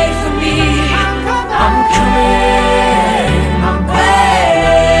 Wait for me, I'm coming.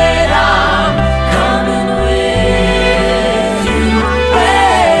 Wait, I'm coming with you.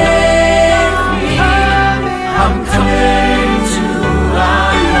 Wait for me, I'm coming.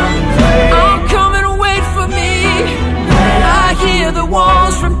 The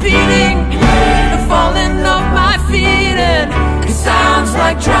walls repeating, the falling of my feet, and it sounds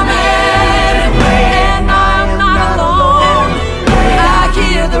like drumming. And I'm not alone. I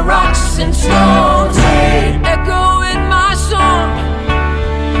hear the rocks and stones echo in my song.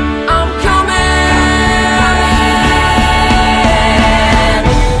 I'm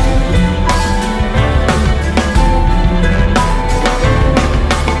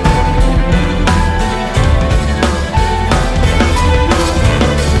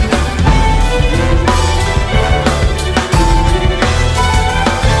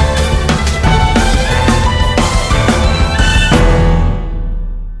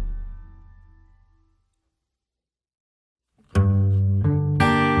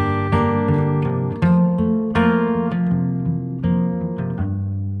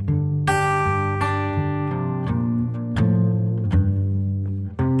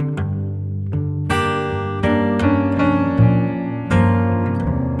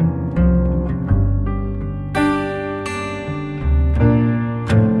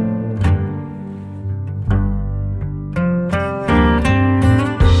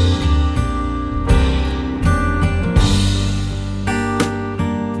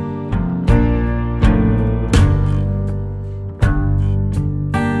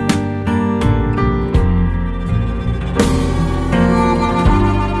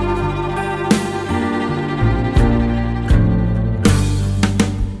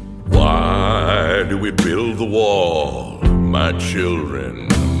Why do we build the wall, my children,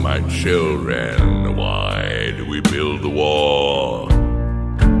 my children, why do we build the wall?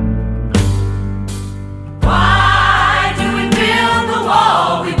 Why do we build the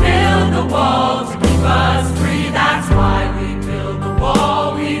wall? We build the wall to keep us free. That's why we build the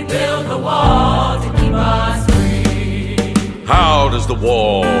wall. We build the wall to keep us free. How does the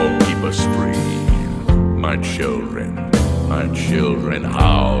wall keep us free? My children,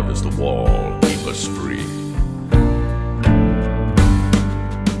 how does the wall keep us free?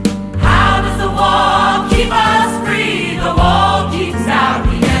 How does the wall keep us free? The wall keeps out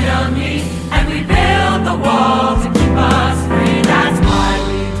the enemy, and we build the wall to keep us free. That's why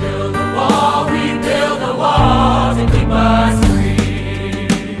we build the wall. We build the wall to keep us free.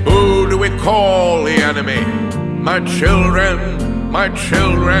 Who do we call the enemy? My children,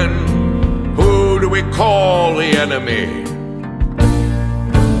 who do we call the enemy?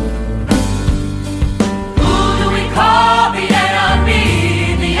 Who do we call the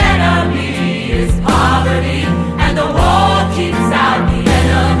enemy? The enemy is poverty, and the wall keeps out the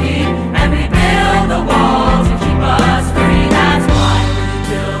enemy, and we build the wall to keep us free. That's why we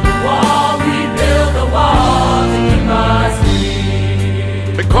build the wall. We build the wall to keep us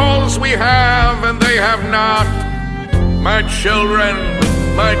free. Because we have and they have not. My children,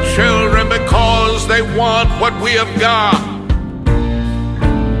 because they want what we have got.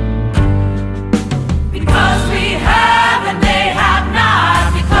 Because we have and they have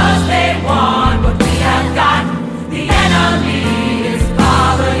not. Because they want what we have got. The enemy is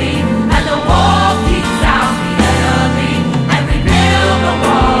poverty, and the wall keeps out the enemy, and we build the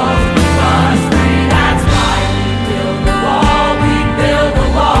wall to keep us free. That's why we build the wall. We build the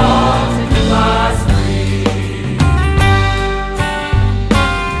wall to keep us free.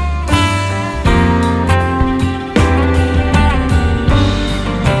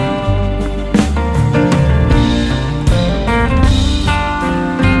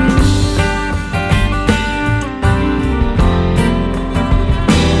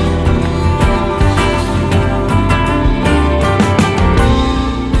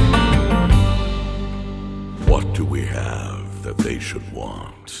 What do we have that they should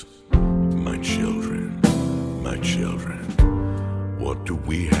want? My children, what do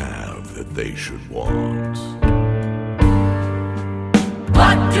we have that they should want?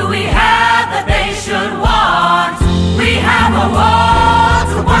 What do we have that they should want? We have a wall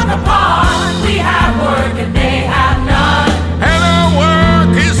to work upon. We have work and they have none. And our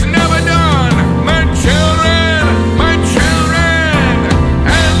work is never done. My children,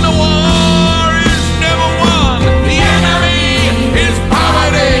 and the war is never won. The enemy is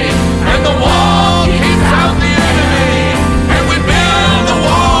poverty, and the wall keeps out the enemy, and we build the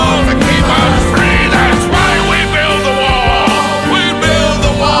wall to keep us free. That's why we build the wall. We build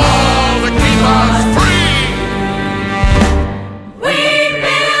the wall to keep us free. We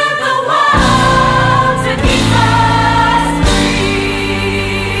build the wall to keep us free.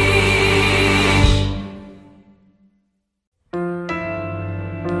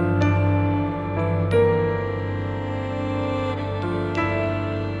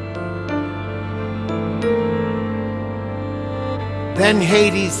 Then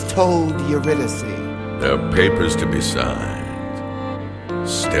Hades told Eurydice, There are papers to be signed.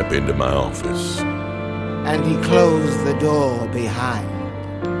 Step into my office. and he closed the door behind.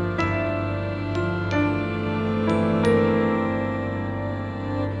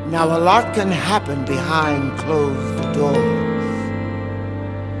 Now a lot can happen behind closed doors.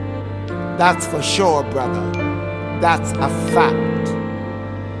 That's for sure, brother. That's a fact.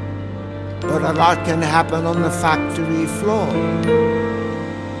 But a lot can happen on the factory floor.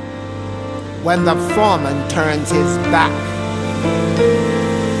 When the foreman turns his back.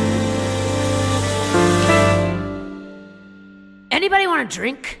 Anybody want a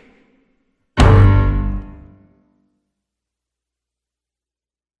drink?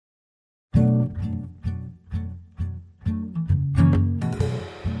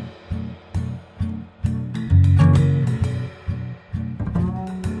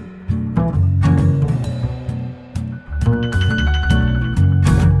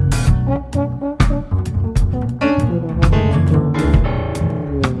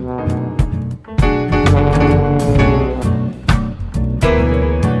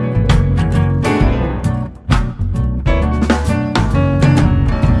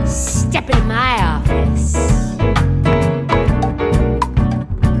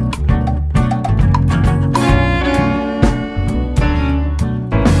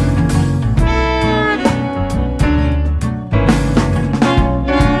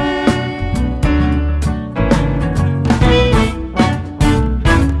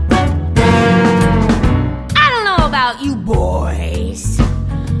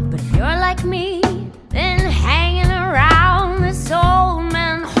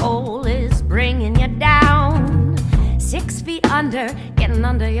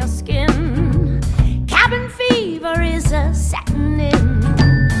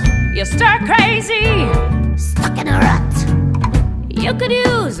 stir crazy, stuck in a rut. You could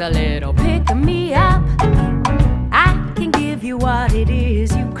use a little pick-me-up. I can give you what it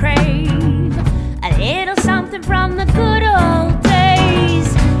is you crave, a little something from the good old days.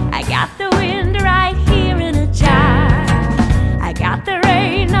 I got the wind right here in a jar, I got the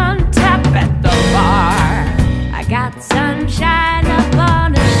rain on tap at the bar, I got sunshine up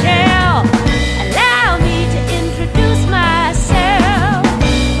on a shelf. Allow me to introduce myself.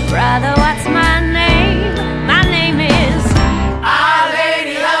 Brother, what's my name? My name is Our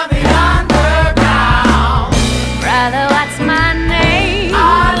Lady of the Underground. Brother, what's my name?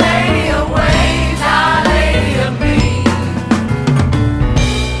 Our Lady of Ways, Our Lady of Me.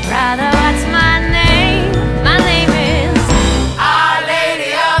 Brother, what's my name? My name is Our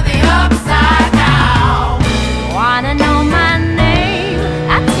Lady of the Upside Down. Wanna know my name?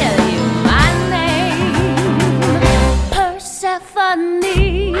 I'll tell you my name. Persephone.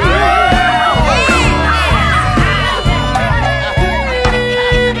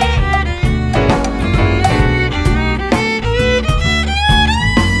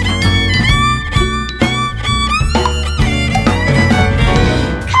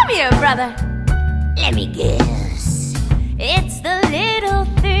 Come here, brother. Let me guess. It's the little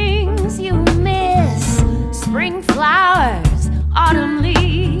things you miss. Spring flowers, autumn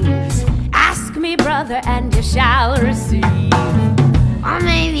leaves. Ask me, brother, and you shall receive. Or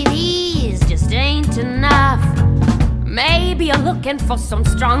maybe these just ain't enough. Maybe you're looking for some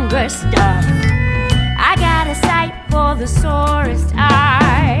stronger stuff. I got a sight for the sorest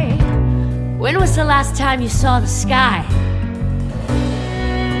eye. When was the last time you saw the sky?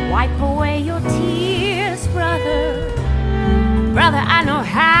 Wipe away your tears, brother. Brother, I know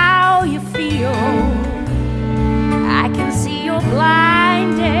how you feel. I can see you're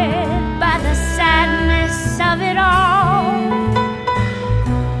blinded by the sadness of it all.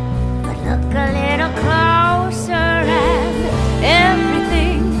 But look a little closer and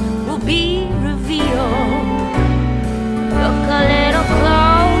everything will be revealed. Look a little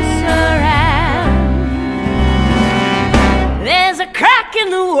closer and there's a crack in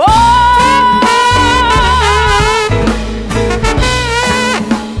the wall.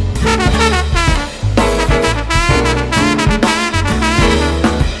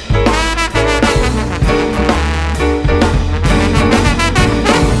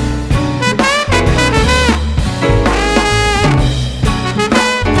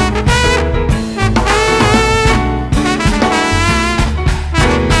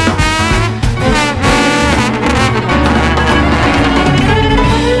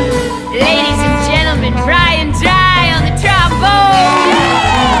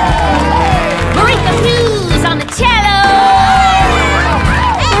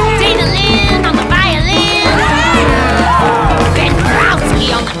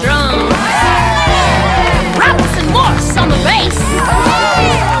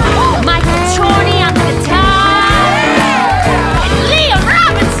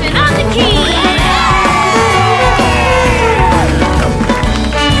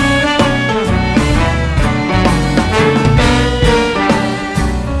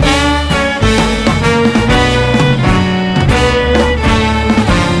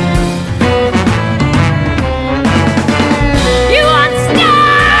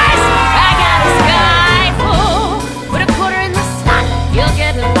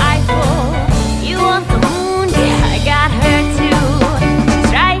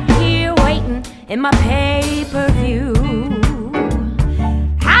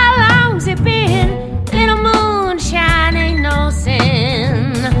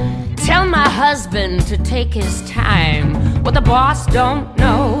 To take his time. What the boss don't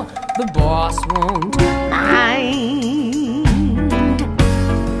know, the boss won't mind.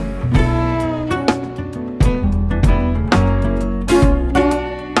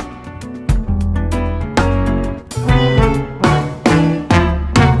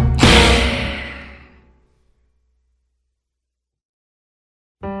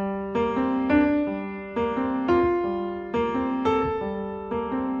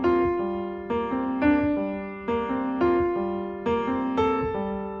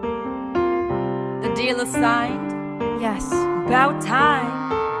 Deal signed? Yes. About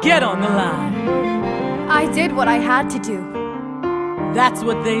time. Get on the line. I did what I had to do. That's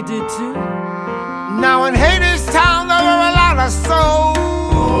what they did too. Now in Hadestown there are a lot of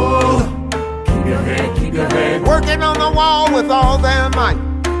souls. Keep your head. Working on the wall with all their might.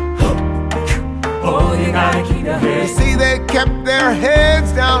 Oh, you gotta keep your head. You see they kept their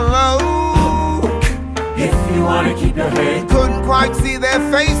heads down low. If you wanna keep your head. Couldn't quite see their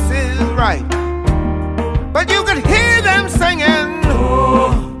faces right, but you could hear them singing.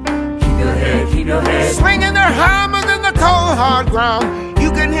 Oh, hard ground.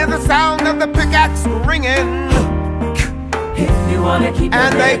 You can hear the sound of the pickaxe ringing. If you wanna keep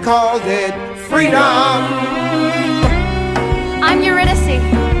and they called it freedom. I'm Eurydice.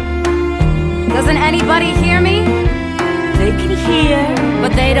 Doesn't anybody hear me? They can hear,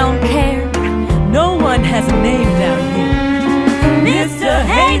 but they don't care. No one has a name down here. Mr.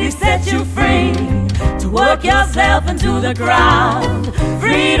 Hades set you free to work yourself into the ground,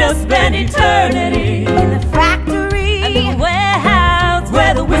 free to spend eternity In the factory and the warehouse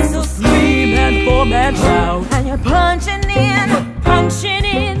where the whistles scream and foreman shout. and you're punching in, punching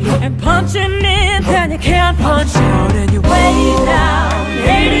in, And punching in, and you can't punch out, and you way down,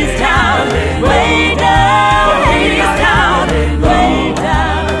 Hadestown, way down, Hadestown, way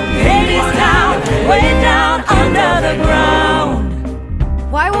down, Hadestown, way down under the ground.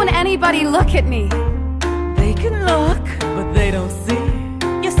 why won't anybody look at me? They can look, but they don't see.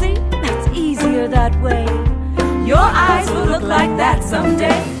 You see, that's easier that way. Your eyes will look like that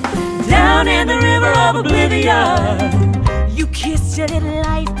someday. Down in the river of oblivion, you kissed your little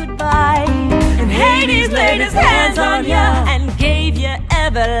life goodbye, and Hades laid his hands on you and gave you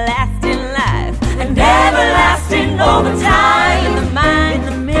everlasting life and everlasting overtime in the mind,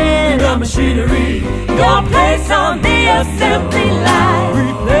 the men, the machinery. Your place on the assembly line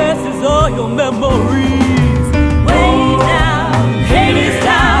replaces all your memories. Way down,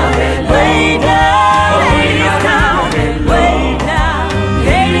 Hadestown, way down, Hadestown, way down,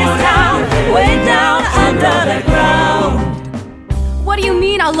 Hadestown, way down under the ground. What do you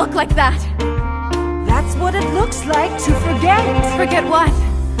mean I'll look like that? That's what it looks like to forget. Forget what?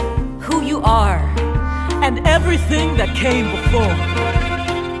 Who you are and everything that came before.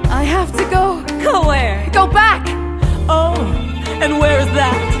 I have to go. Go where? Go back. Oh, and where is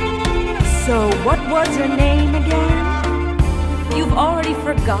that? So what was your name again? You've already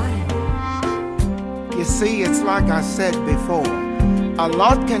forgotten. You see, it's like I said before. A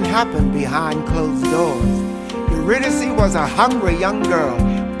lot can happen behind closed doors. Eurydice was a hungry young girl,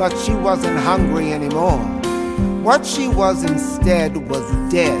 but she wasn't hungry anymore. What she was instead was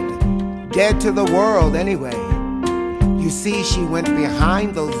dead. Dead to the world anyway. You see, she went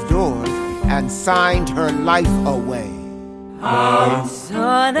behind those doors and signed her life away.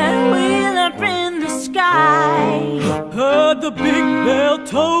 Saw that wheel up in the sky, heard the big bell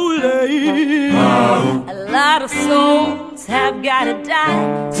tolling. A lot of souls have gotta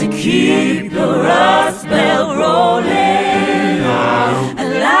die to keep the rust bell rolling. A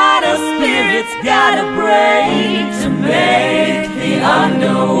lot of spirits gotta break to make the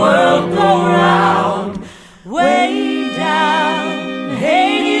underworld go round. Way down,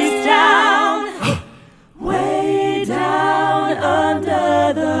 Hadestown, way down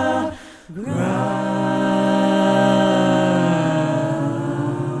under the ground.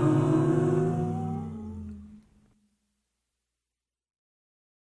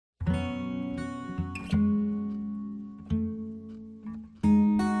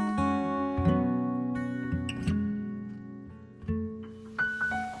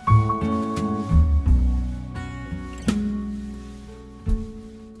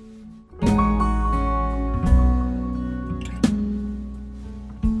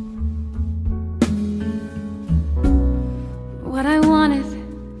 What I wanted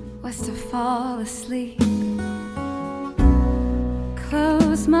was to fall asleep,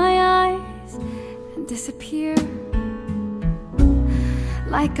 close my eyes and disappear,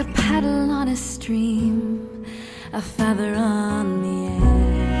 like a paddle on a stream, a feather on the air.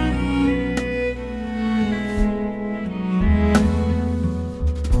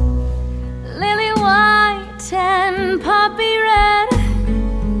 Lily white and poppy red,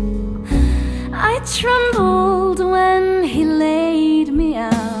 I trembled when he laid me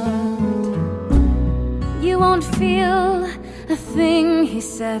out. You won't feel a thing, he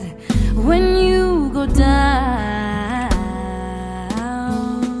said, when you go down.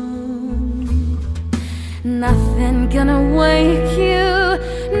 Nothing gonna wake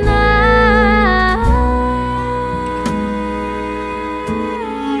you now.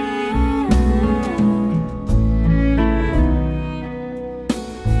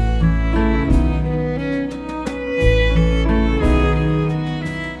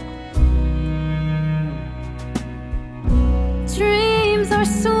 Dreams are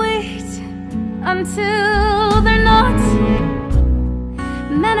sweet until they're not.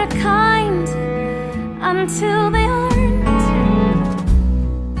 Men are kind until they aren't.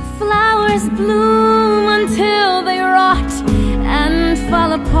 Flowers bloom until they rot and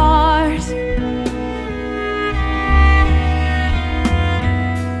fall apart.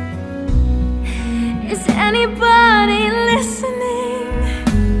 Is anybody listening?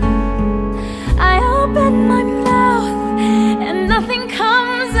 I open my mouth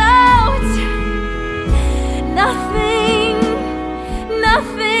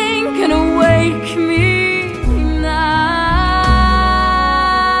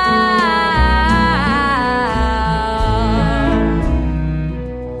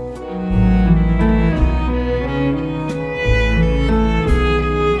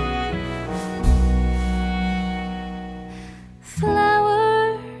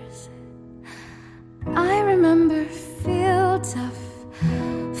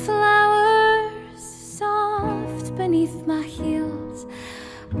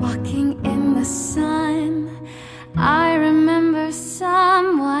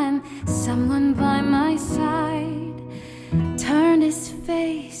someone by my side turned his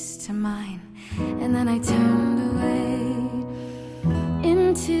face to mine, and then I turned away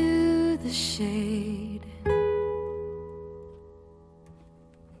into the shade.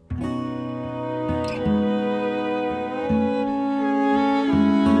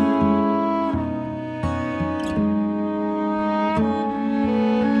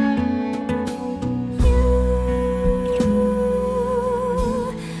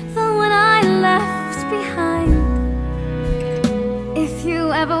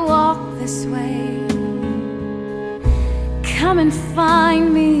 Come and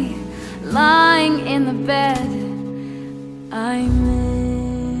find me lying in the bed I made.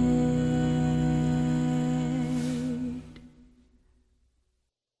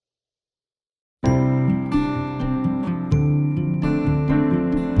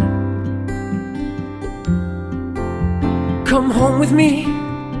 Come home with me.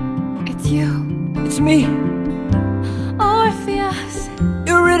 It's you. It's me. Orpheus.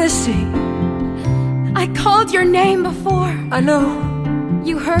 Eurydice. I called your name before. I know.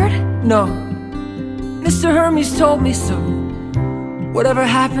 You heard? No. Mr. Hermes told me so. Whatever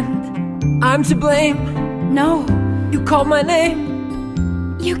happened, I'm to blame. No. You called my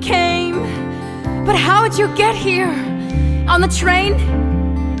name. You came. But how'd you get here? On the train?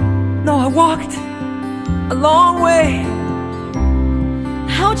 No, I walked a long way.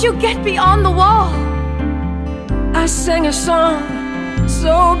 How'd you get beyond the wall? I sang a song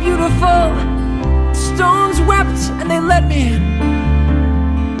so beautiful. Stones wept and they let me in,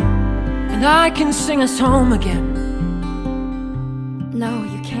 and I can sing us home again. No,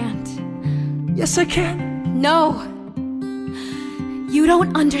 you can't. Yes, I can. No. You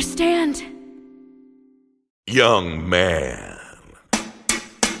don't understand. Young man.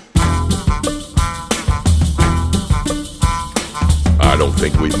 I don't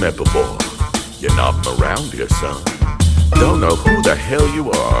think we've met before. You're not from around here, son. Don't know who the hell you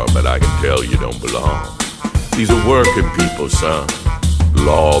are, but I can tell you don't belong. These are working people, son.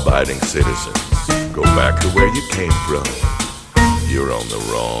 Law-abiding citizens. Go back to where you came from. You're on the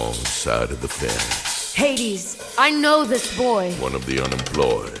wrong side of the fence. Hades, I know this boy. One of the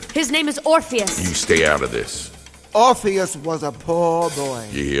unemployed. His name is Orpheus. You stay out of this. Orpheus was a poor boy.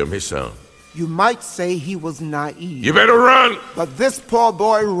 You hear me, son? You might say he was naive. You better run! But this poor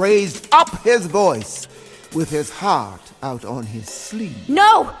boy raised up his voice with his heart out on his sleeve.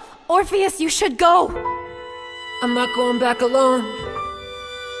 No! Orpheus, you should go. I'm not going back alone.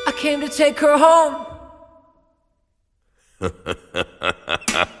 I came to take her home.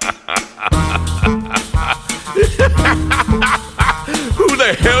 Who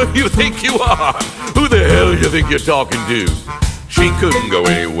the hell you think you are? Who the hell you think you're talking to? She couldn't go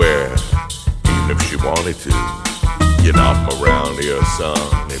anywhere, even if she wanted to. You're not from around here,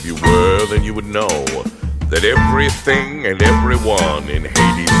 son. If you were, then you would know that everything and everyone in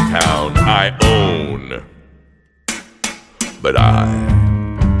Hadestown I own. But I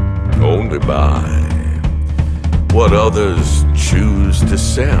only buy what others choose to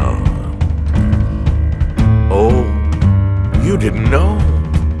sell. Oh, you didn't know?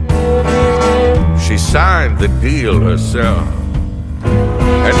 She signed the deal herself,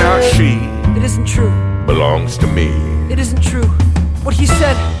 and now she It isn't true. belongs to me. It isn't true. What he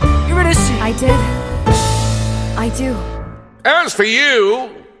said, Eurydice. I did. I do. As for you,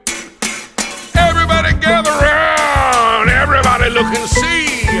 everybody gather round. Everybody look and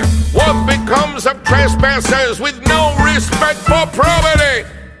see what becomes of trespassers with no respect for probity.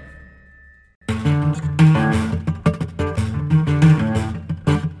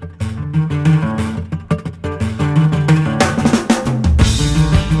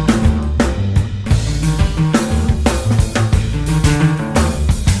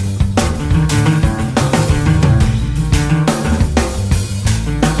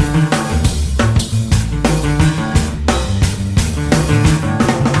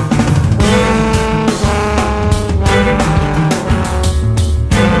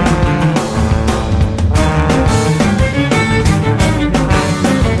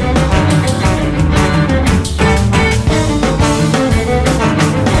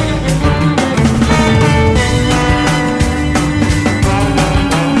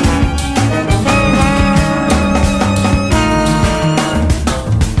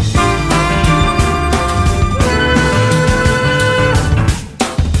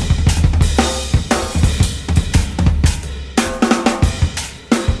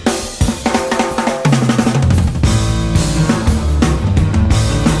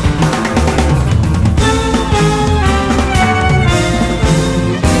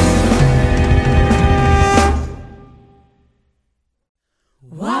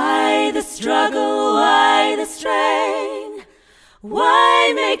 struggle? Why the strain?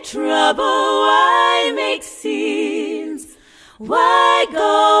 Why make trouble? Why make scenes? Why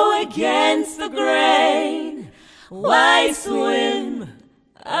go against the grain? Why swim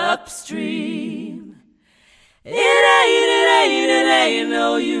upstream? It ain't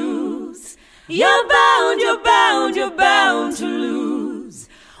no use. You're bound to lose.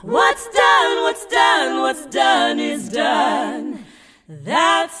 What's done is done.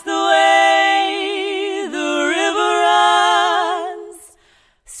 That's the way the river runs.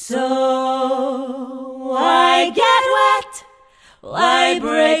 So why get wet? Why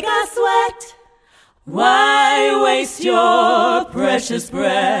break a sweat? Why waste your precious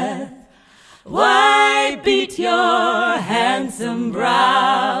breath? Why beat your handsome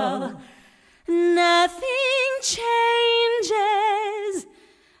brow? Nothing changes.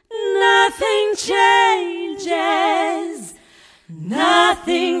 Nothing changes.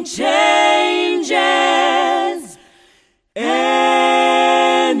 Nothing changes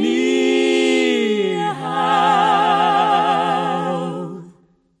anyhow.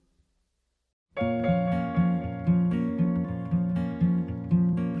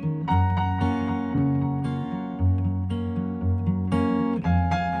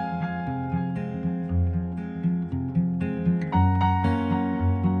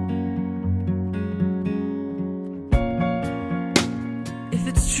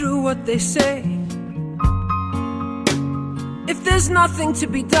 True what they say, if there's nothing to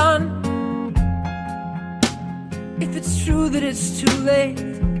be done, if it's true that it's too late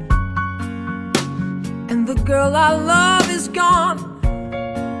and the girl I love is gone,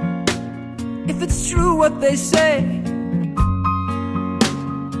 if it's true what they say,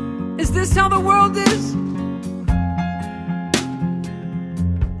 is this how the world is?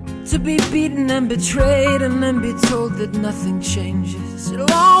 To be beaten and betrayed and then be told that nothing changes.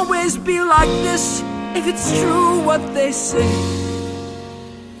 It'll always be like this if it's true what they say.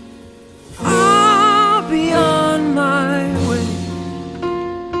 I'll be on my way.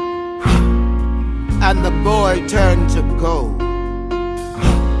 And the boy turned to go,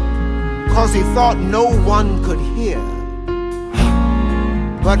 'cause he thought no one could hear.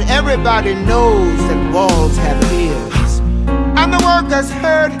 But everybody knows that walls have ears, and the workers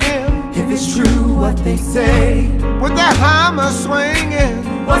heard him. If it's true what they say, With their hammer swinging,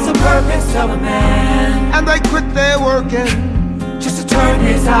 what's the purpose of a man? and they quit their working, Just to turn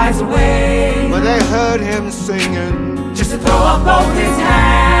his eyes away, but they heard him singing. just to throw up both his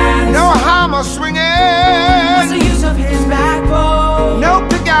hands. No hammer What's the swinging, use of his backbone no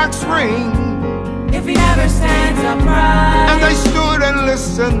pickaxe ring, if he never stands upright? and they stood and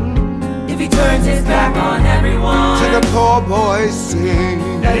listened If he turns his back on everyone to the poor boy sing.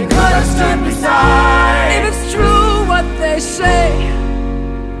 that he could have stood beside. If it's true what they say,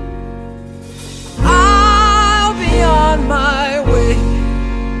 I'll be on my way.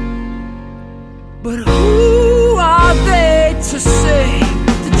 But who are they to say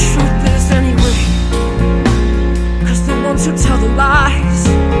what the truth is anyway? 'Cause the ones who tell the lies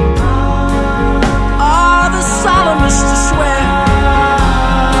are the solemnest to swear,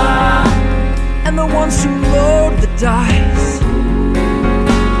 and the ones who load the dice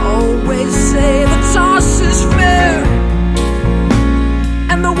always say the toss is fair,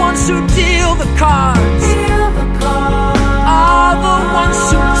 and the ones who deal the cards are the ones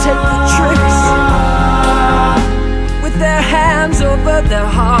who take the tricks with their hands over their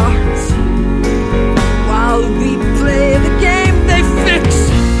hearts, while we play the game they fix,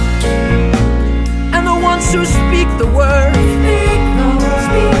 and the ones who speak the word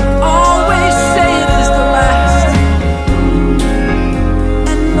always say it is the last,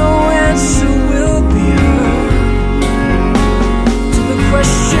 and no answer will be heard to the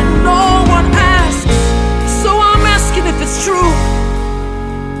question no one asks. So I'm asking if it's true.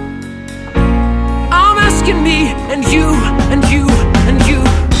 I'm asking me and you and you and you.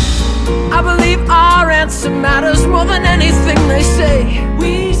 I believe our answer matters more than anything they say.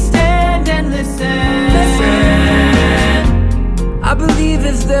 We stand and listen. I believe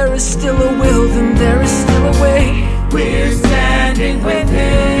if there is still a will, then there is still a way. We're standing with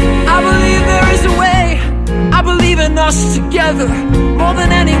him. I believe there is a way. I believe in us together more than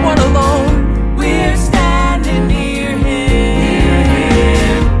anyone alone. We're standing near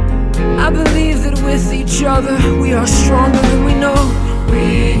him. I believe that with each other we are stronger than we know. We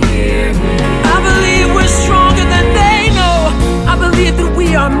hear him. I believe we're stronger than they know. I believe that we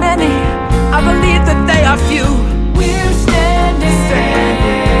are many. I believe that they are few. We're standing,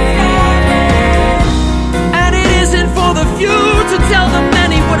 And it isn't for the few to tell the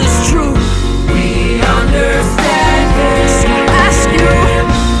many what is true. We understand So I him. ask you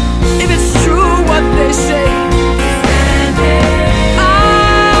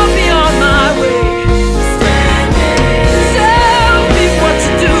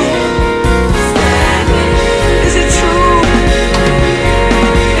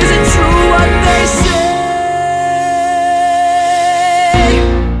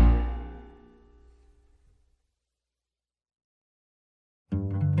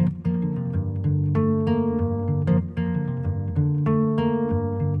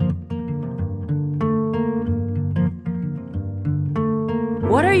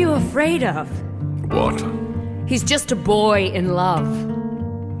are you afraid of? What? He's just a boy in love.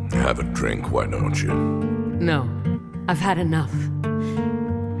 Have a drink, why don't you? No, I've had enough.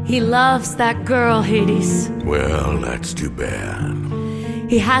 He loves that girl, Hades. Well, that's too bad.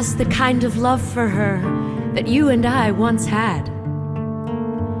 He has the kind of love for her that you and I once had.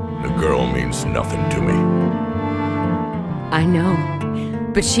 The girl means nothing to me. I know,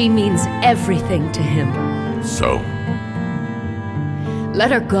 but she means everything to him. So? Let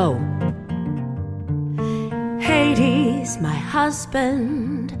her go. Hades, my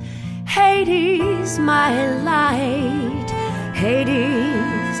husband. Hades, my light.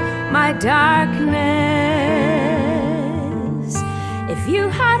 Hades, my darkness. If you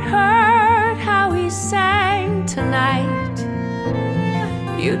had heard how he sang tonight,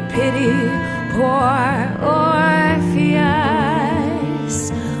 you'd pity poor Orpheus.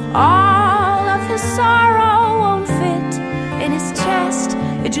 All of his sorrow won't fit in his chest.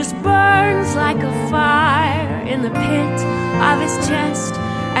 It just burns like a fire in the pit of his chest.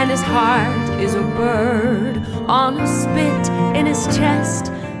 And his heart is a bird on a spit in his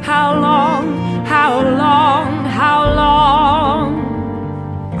chest. How long, how long, how long?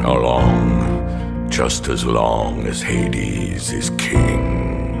 How long? Just as long as Hades is king.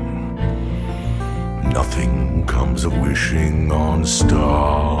 Nothing comes of wishing on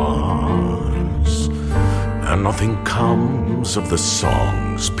stars, and nothing comes of the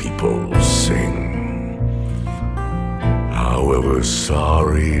songs people sing. However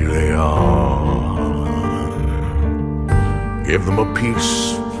sorry they are, give them a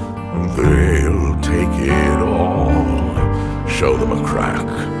piece and they'll take it all. Show them a crack,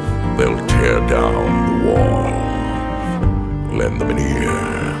 they'll tear down the wall. Lend them an ear,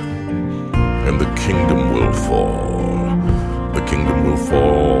 and the kingdom will fall. The kingdom will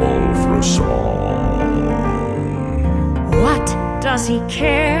fall for a song. What does he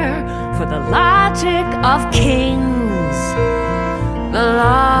care for the logic of kings? The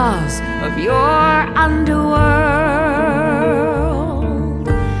laws of your underworld.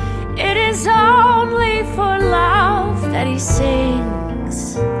 It is only for love that he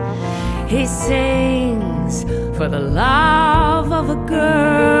sings. He sings for the love of a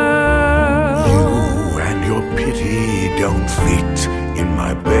girl. You and your pity don't fit in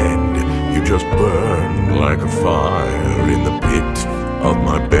my bed. You just burn like a fire in the pit of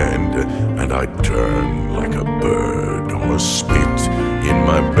my bed, and I turn like a bird on a spit in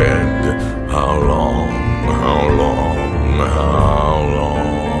my bed. How long, how long, how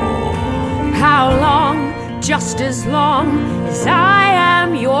long? How long? Just as long as I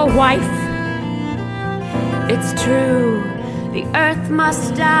am your wife. It's true, the earth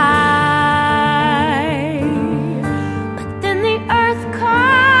must die, but then the earth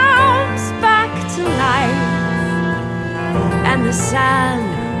comes back to life, and the sun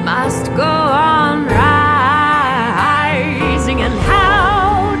must go on rising. And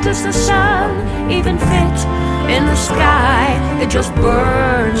how does the sun even fit in the sky? It just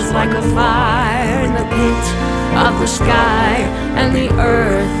burns like a fire in the pit of the sky. And the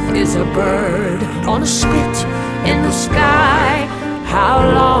earth is a bird on a spit in the sky. How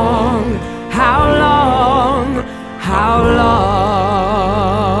long, how long, how long?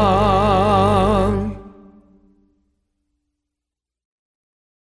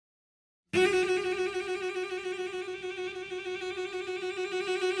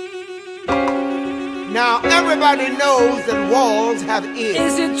 Now everybody knows that walls have ears.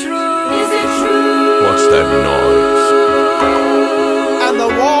 Is it true? Is it true? What's that noise? And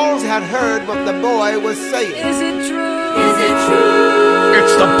the walls had heard what the boy was saying. Is it true? Is it true?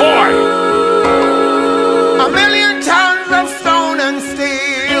 It's the boy! A million tons of stone and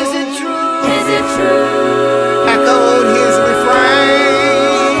steel. Is it true? Is it true? Echoed his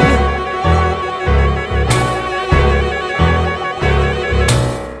refrain.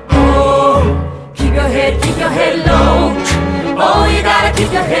 Oh, keep your head low. Oh, you gotta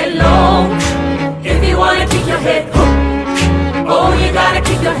keep your head low. If you wanna keep your head hooked. Oh, you gotta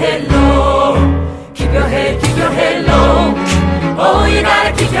keep your head low. Keep your head low. Oh, you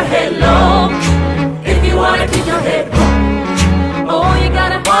gotta keep your head low. If you wanna keep your head hooked. Oh, you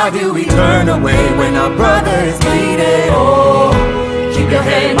gotta. Why do we turn away when our brother is bleeding? Oh, keep your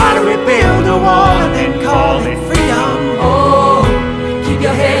head. Why do we build a wall and then call it freedom? Oh, keep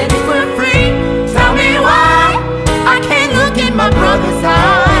your head. If we're free, tell me why I can't look in my brother's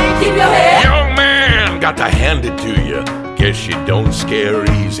eye. Keep your head. Young man, got to hand it to you. Guess you don't scare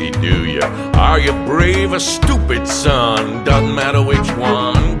easy, do you? Are you brave or stupid, son? Doesn't matter which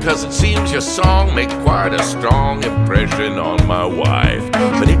one, 'cause it seems your song made quite a strong impression on my wife.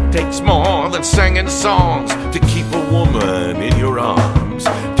 But it takes more than singing songs to keep a woman in your arms.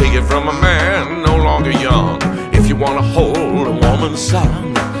 Take it from a man no longer young. If you want to hold a woman's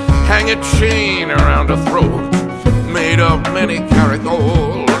son, hang a chain around her throat, made of many carat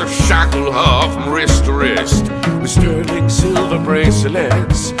gold. Shackle her from wrist to wrist with sterling silver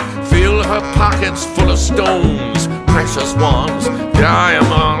bracelets. Fill her pockets full of stones, precious ones,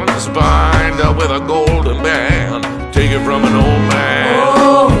 diamonds. Bind her with a golden band. Take it from an old man.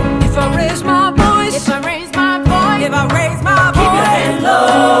 Oh, if I raise my voice, if I raise my voice, if I raise my voice, keep your head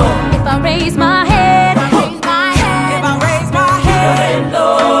low. If I raise my head, if I raise my head, if I raise my head, keep your head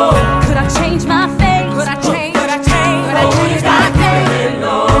low. could I change my face? Could I change? Could I change? Could I change my face?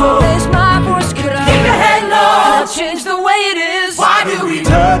 Change the way it is. Why do we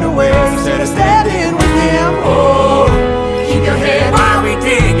turn away instead of standing with him? Oh, keep your head while we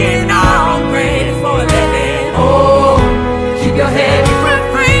digging our own grave for a living. Oh, keep your head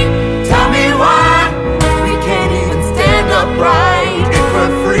free. Tell me why we can't even stand upright. If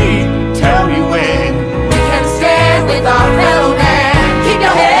we're free, tell me when We can stand with our fellow man. Keep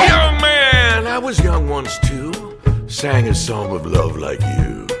your head. Young man, I was young once too. Sang a song of love like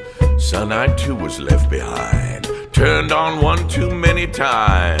you. Son, I too was left behind. Turned on one too many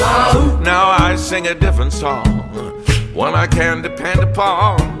times. Now I sing a different song, one I can depend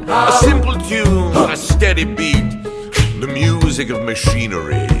upon. A simple tune, a steady beat, the music of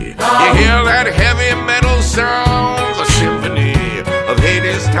machinery. You hear that heavy metal sound, the symphony of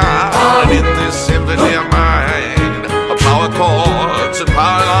Hadestown. And in this symphony of mine, a power chords and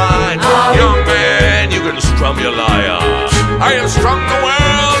power lines. Young man, you can strum your lyre. I have strung the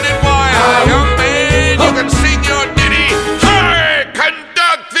world in wire. Young man, you can sing your ditty. I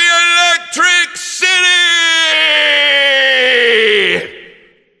conduct the electric city.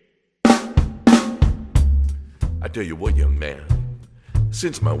 I tell you what, young man,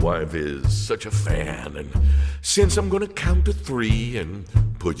 since my wife is such a fan, and since I'm gonna count to 3 and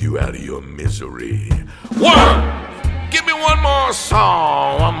put you out of your misery. 1, give me one more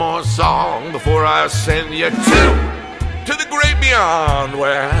song before I send you 2. To the great beyond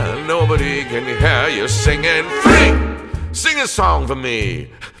where nobody can hear you singing. 3, sing a song for me.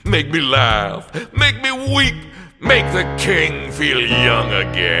 Make me laugh, make me weep, make the king feel young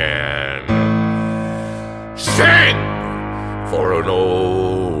again. Sing for an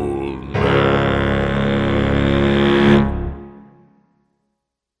old man.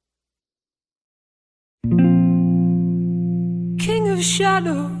 King of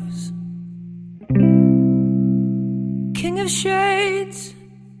shadows, king of shades,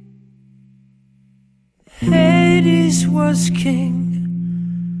 Hades was king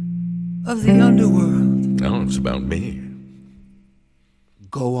of the underworld. Now it's about me.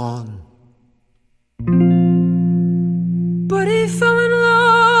 go on. But he fell in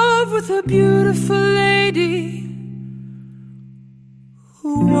love with a beautiful lady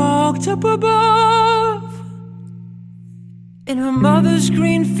who walked up above in her mother's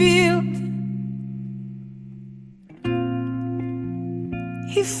green field.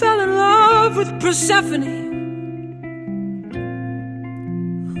 He fell in love with Persephone,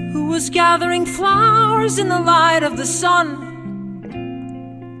 who was gathering flowers in the light of the sun.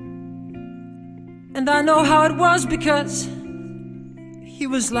 And I know how it was because he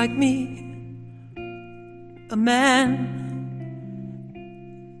was like me, a man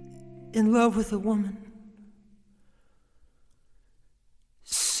in love with a woman,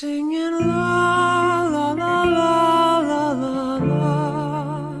 singing la la la la la la la.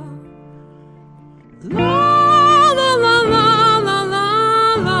 La la la la la la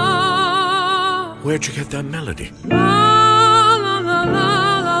la. Where'd you get that melody? La la la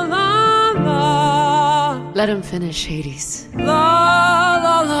la la la la. Let him finish, Hades. La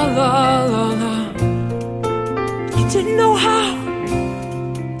la la la la la. You didn't know how,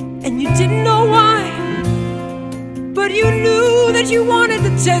 and you didn't know why, but you knew that you wanted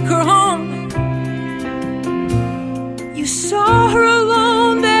to take her home. You saw her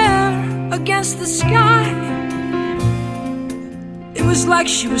alone there against the sky. It was like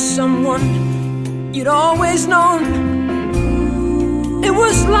she was someone you'd always known. It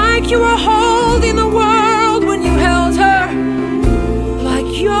was like you were holding the world when you held her, like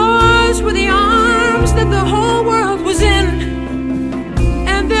yours were the arms that the whole world was in.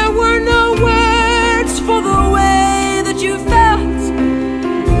 And there were no words for the way that you felt,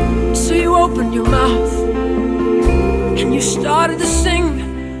 so you opened your mouth and you started to sing.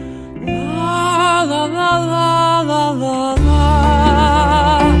 La la la la la la la.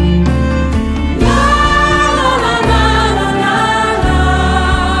 La la la la la la la.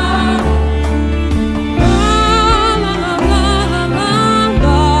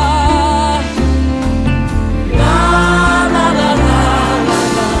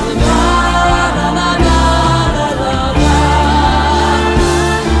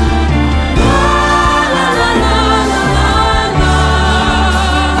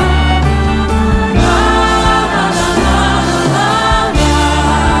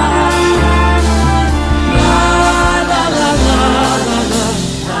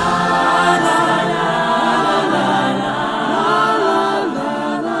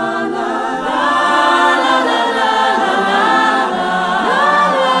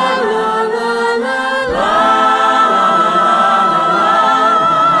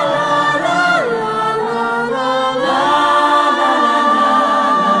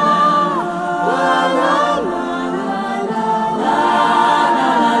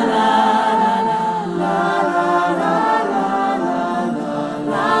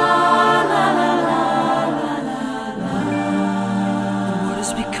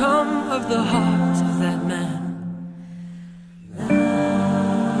 become of the heart of that man?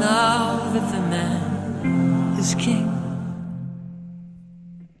 Now that the man is king,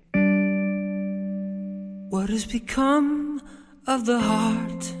 what has become of the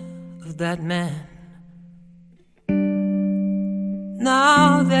heart of that man?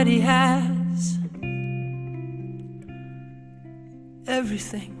 Now that he has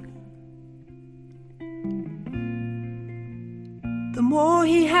everything, the more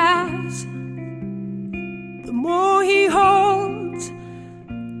he has, the more he holds,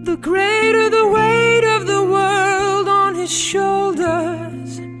 the greater the weight of the world on his shoulders.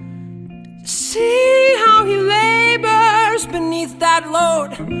 See how he labors beneath that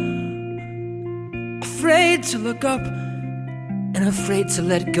load, afraid to look up and afraid to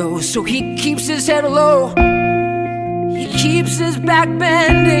let go. So he keeps his head low, he keeps his back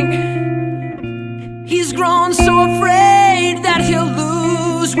bending. He's grown so afraid that he'll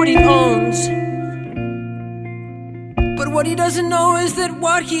lose what he owns. But what he doesn't know is that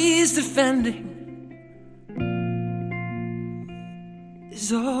what he's defending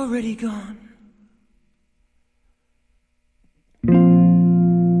is already gone.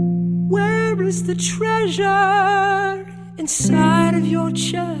 Where is the treasure inside of your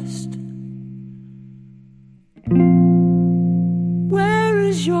chest? Where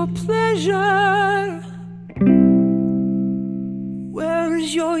is your pleasure? Where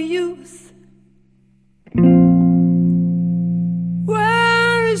is your youth?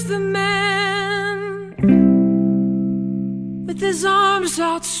 Where is the man with his arms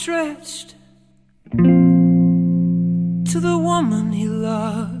outstretched to the woman he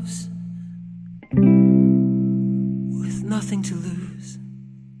loves with nothing to lose?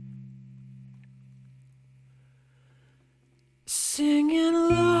 Singing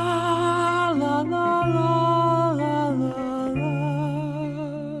la la la la la la la.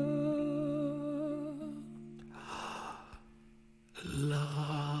 La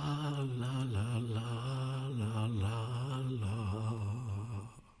la la la la la la.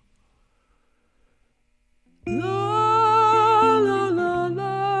 La la la la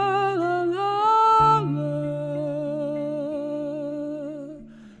la la la.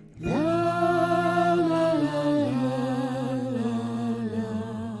 La la la la la.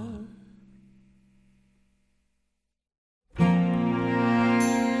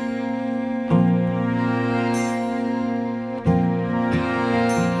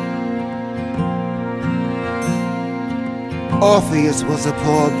 Orpheus was a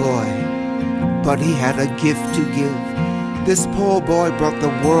poor boy, but he had a gift to give. This poor boy brought the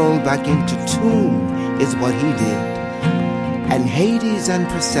world back into tune, is what he did. And Hades and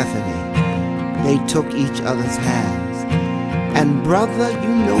Persephone, they took each other's hands. And brother,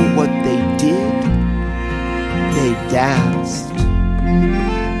 you know what they did? They danced.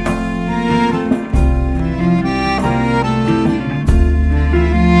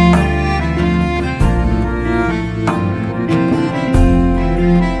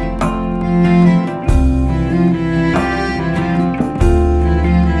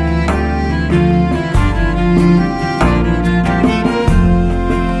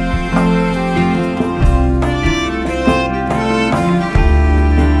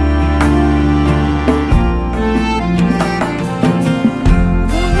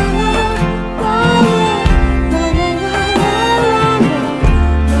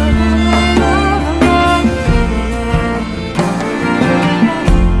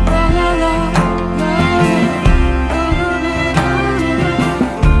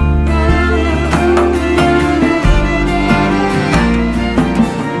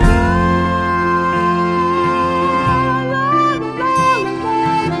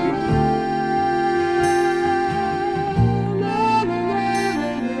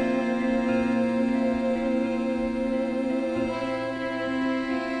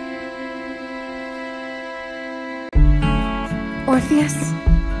 Orpheus,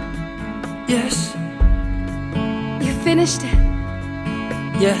 Yes, you finished it.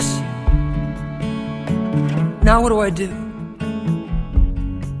 yes. Now what do I do?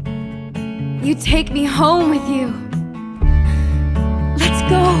 You take me home with you. Let's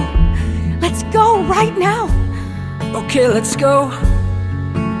go. Let's go right now. Okay, let's go.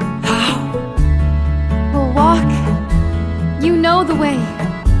 How? We'll walk. You know the way.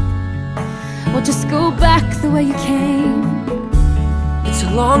 We'll just go back the way you came. It's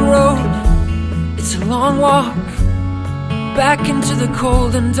a long road, it's a long walk, back into the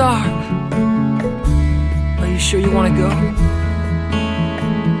cold and dark. Are you sure you want to go?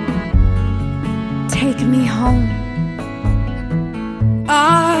 Take me home.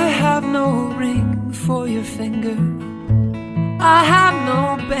 I have no ring for your finger. I have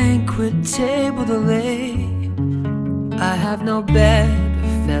no banquet table to lay, I have no bed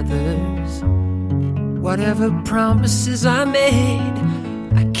of feathers. Whatever promises I made,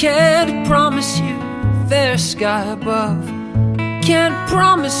 I can't promise you fair sky above, can't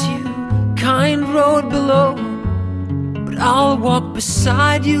promise you kind road below, but I'll walk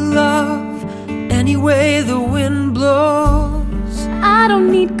beside you, love, any way the wind blows. I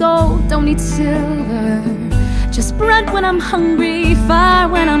don't need gold, don't need silver, just bread when I'm hungry, fire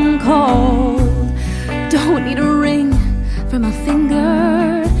when I'm cold. Don't need a ring from a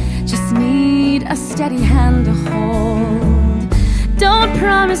finger, just need a steady hand to hold. Don't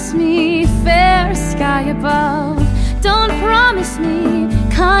promise me fair sky above, don't promise me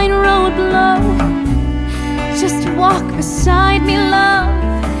kind road below. Just walk beside me, love,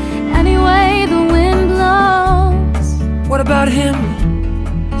 any way the wind blows. What about him?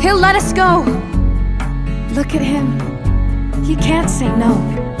 He'll let us go. Look at him, he can't say no.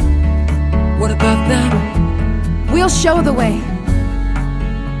 What about them? We'll show the way.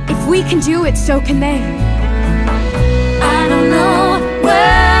 If we can do it, so can they. I don't know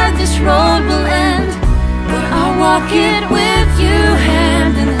where this road will end, but I'll walk it with you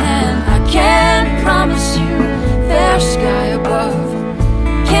hand in hand. I can't promise you fair sky above,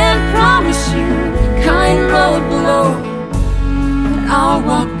 can't promise you kind road below, but I'll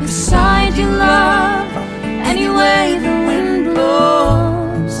walk beside you, love, any way the wind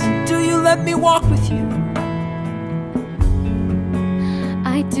blows. Do you let me walk with you?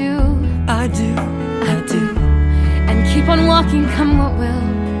 I do, I do, I do. and keep on walking, come what will.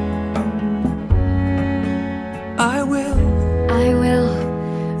 I will, I will,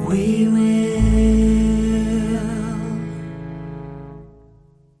 we will.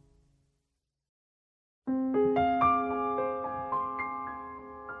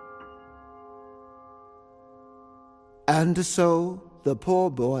 And so the poor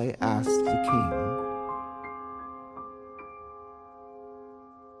boy asked the king,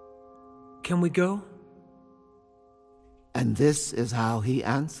 Can we go? and this is how he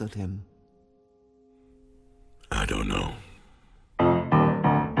answered him. I don't know.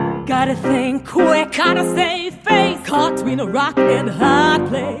 Gotta think quick, gotta save face, caught between a rock and a hard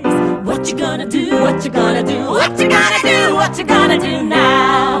place. What you gonna do? What you gonna do? What you gonna do? What you gonna do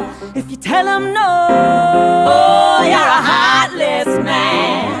now? If you tell him no, oh, you're a heartless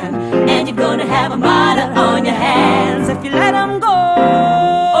man, and you're gonna have a murder on your hands. If you let him go,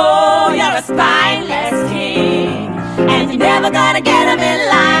 oh, you're a spineless king, and you're never gonna get him in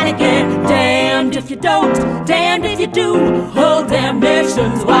line again. Damned if you don't, damned if you do, whole damn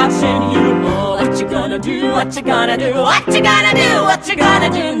nation's watching you. Oh, what you gonna do? What you gonna do? What you gonna do? What you gonna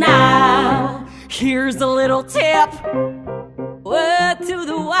do now? Here's a little tip, word to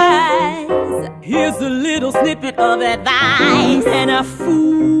the wise. Here's a little snippet of advice. Men are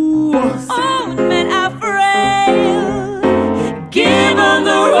fools, oh, men are frail. Give them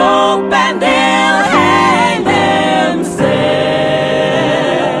the rope and they'll hang themselves.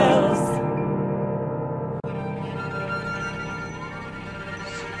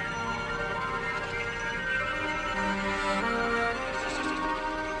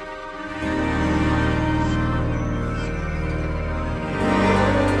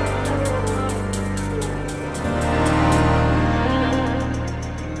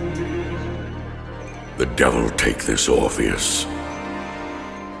 The devil take this Orpheus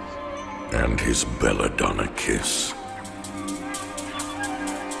and his belladonna kiss.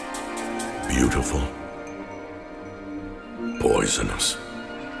 Beautiful, poisonous,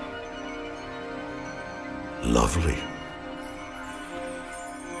 lovely,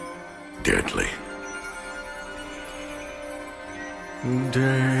 deadly.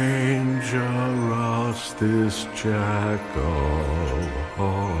 Dangerous this jack of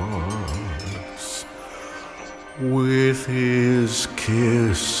hearts. With his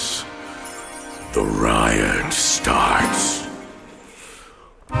kiss, the riot starts.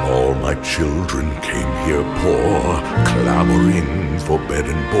 All my children came here poor, clamoring for bed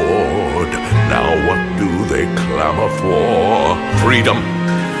and board. Now what do they clamor for? Freedom,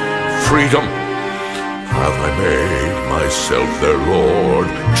 freedom. Have I made myself their lord,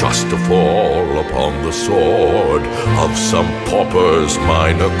 just to fall upon the sword of some pauper's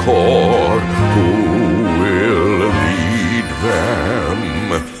minor chord? Who will lead them?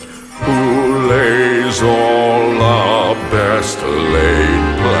 Who lays all our best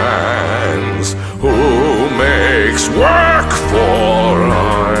laid plans? Who makes work for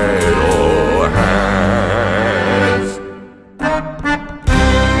idle hands?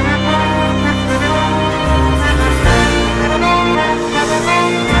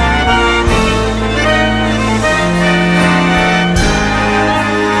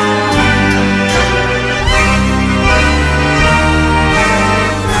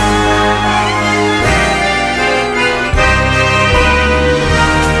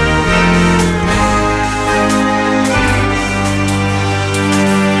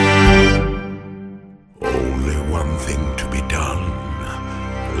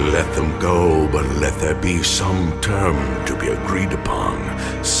 them go, but let there be some term to be agreed upon,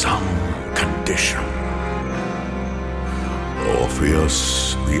 some condition.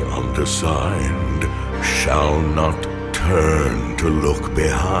 Orpheus, the undersigned, shall not turn to look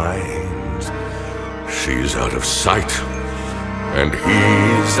behind. She's out of sight, and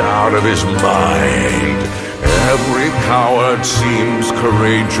he's out of his mind. Every coward seems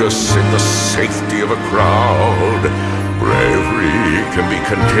courageous in the safety of a crowd. Bravery can be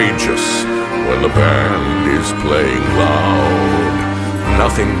contagious when the band is playing loud.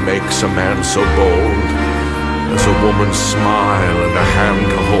 Nothing makes a man so bold as a woman's smile and a hand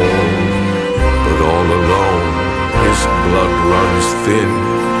to hold. But all alone, his blood runs thin,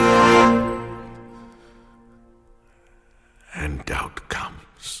 and doubt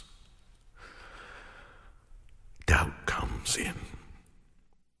comes. Doubt comes in.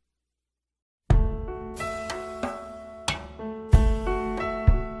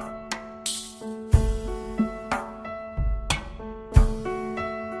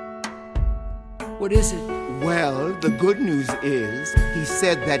 What is it? Well, the good news is he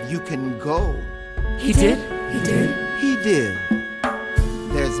said that you can go. He did? He did. He did.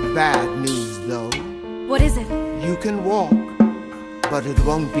 There's bad news, though. What is it? You can walk, but it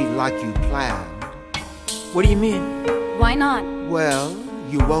won't be like you planned. What do you mean? Why not? Well,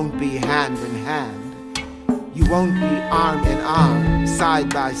 you won't be hand in hand. You won't be arm in arm,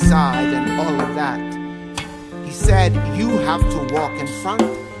 side by side, and all of that. He said you have to walk in front,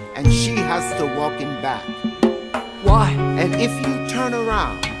 and she has to walk in back. Why? And if you turn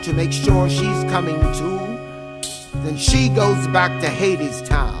around to make sure she's coming too, then she goes back to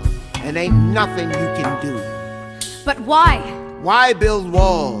Hadestown, and ain't nothing you can do. But why? Why build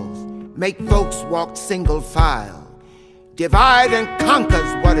walls? Make folks walk single file. Divide and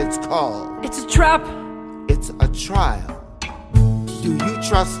conquer's what it's called. It's a trap. It's a trial. Do you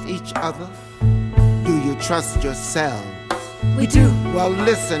trust each other? Do you trust yourselves? We do. Well,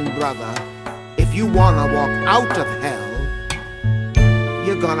 listen, brother. If you want to walk out of hell,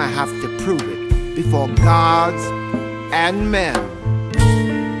 you're gonna have to prove it before gods and men.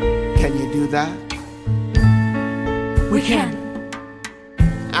 Can you do that? We can.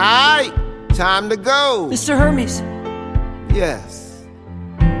 Aight, time to go. Mr. Hermes, Yes.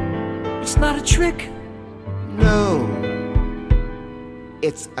 it's not a trick. No.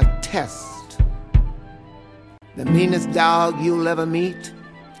 It's a test. The meanest dog you'll ever meet,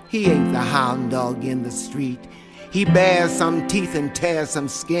 he ain't the hound dog in the street. He bares some teeth and tears some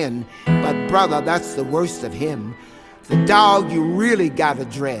skin, but brother, that's the worst of him. The dog you really gotta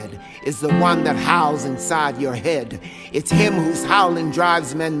dread is the one that howls inside your head. It's him whose howling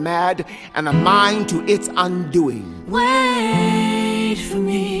drives men mad and a mind to its undoing. Wait for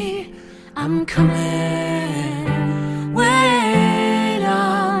me, I'm coming. Wait,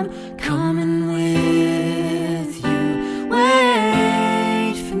 I'm coming with you.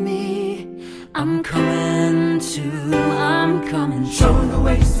 Wait for me, I'm coming too. I'm coming. Show the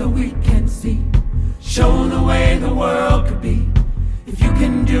way so we can see. Show the way the world could be. If you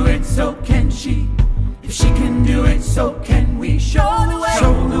can do it, so can she. If she can do it, so can we. Show the way.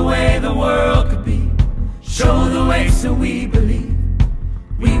 Show the way the world could be. Show the way so we believe.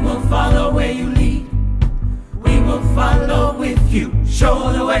 We will follow where you lead. We will follow with you.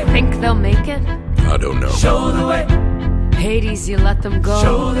 Show the way. Think they'll make it? I don't know. Show the way. Hades, you let them go.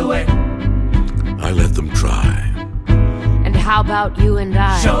 Show the way. I let them try. And how about you and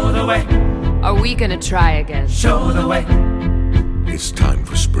I? Show the way. Are we gonna try again? Show the way. It's time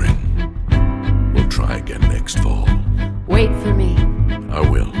for spring. We'll try again next fall. Wait for me. I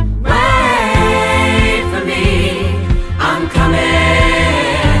will. Wait for me, I'm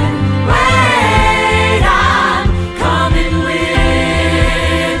coming. Wait, I'm coming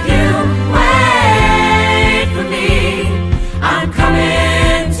with you. Wait for me, I'm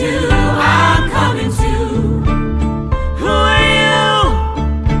coming too. I'm coming too. Who are you?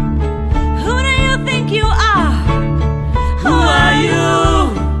 Who do you think you are? Who are you?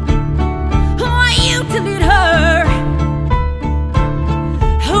 Who are you to lead her?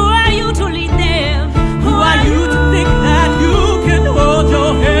 Who are you to lead them? Who are you to think that you can hold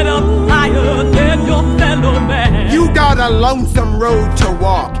your head up higher than your fellow man? You got a lonesome road to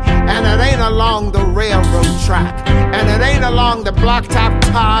walk, and it ain't along the railroad track, and it ain't along the blacktop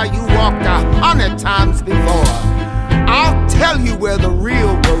tire you walked 100 times before. I'll tell you where the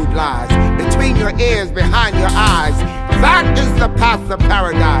real road lies, between your ears, behind your eyes. That is the path to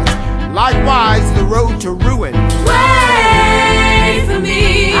paradise, likewise the road to ruin. Wait for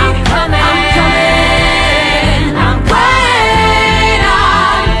me, I'm coming. I'm coming. I'm wait,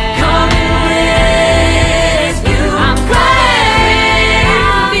 I'm coming with you. I'm wait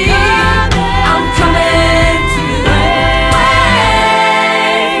for me,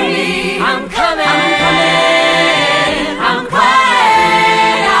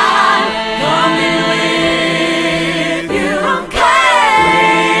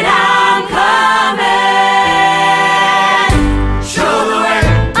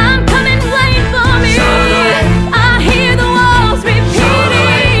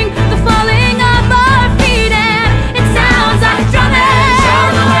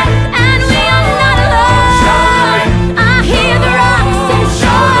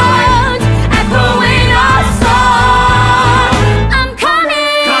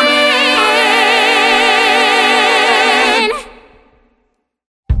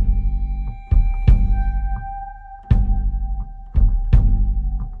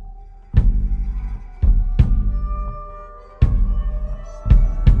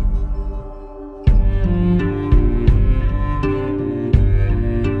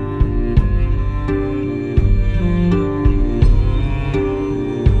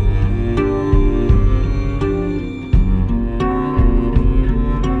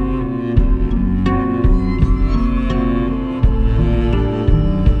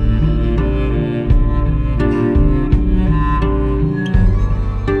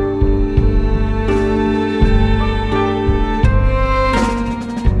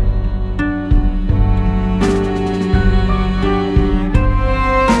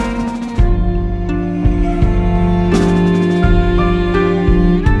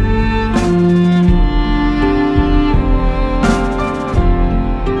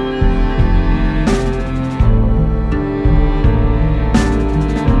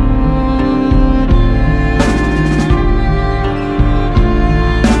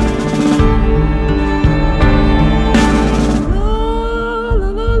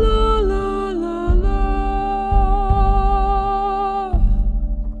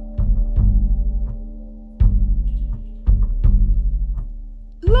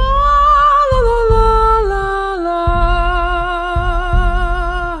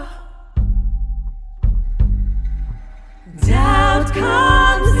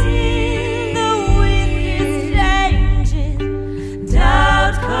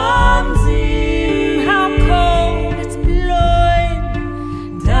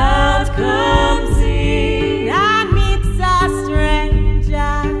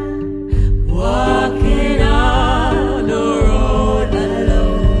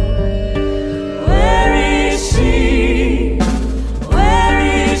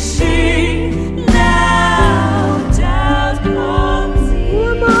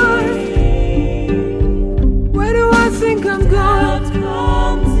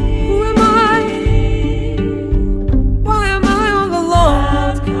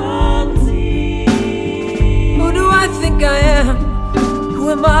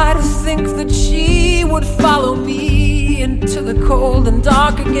 think that she would follow me into the cold and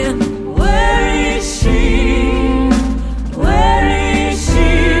dark again. Where is she? Where is she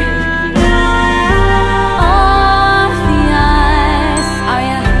now? Orpheus, are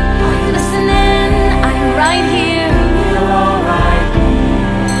you listening? I'm right here. You're all right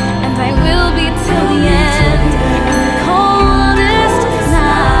here. And I will be till the end. And the coldest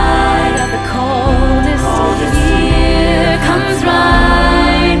night of the coldest year comes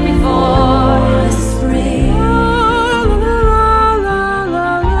right before the spring.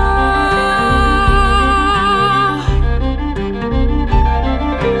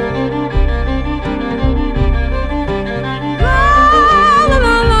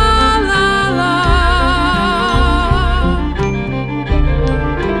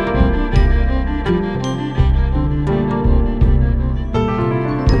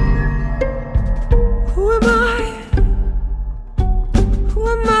 Who am I? Who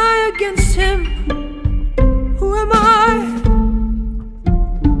am I against him? Who am I?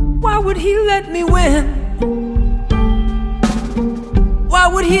 Why would he let me win? Why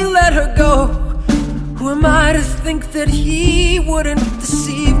would he let her go? Who am I to think that he wouldn't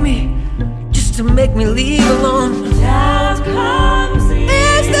deceive me just to make me leave alone? Doubt comes in.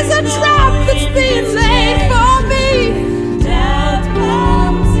 Is this a trap that's being laid for me? Doubt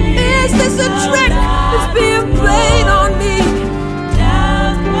comes in. Is this a trick that's being played on me?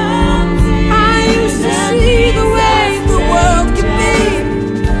 Doubt comes in. I used to see the way the world could be,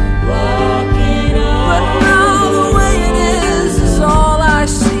 Walking but on. now the way it is all I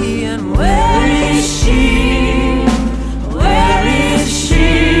see. And where is she? Where is she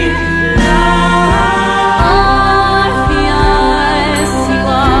now? Orpheus, you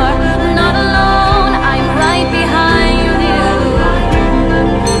are not alone. I'm right behind you.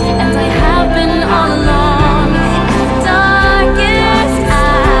 And I have been all along. The darkest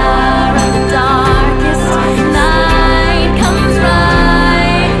hour of the darkest night comes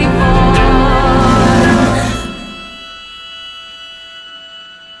right before.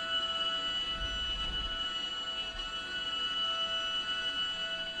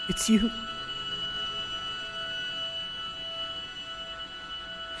 It's you.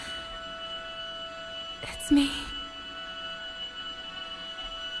 It's me.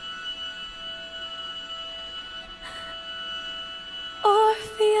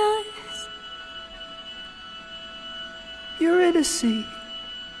 Orpheus. Eurydice.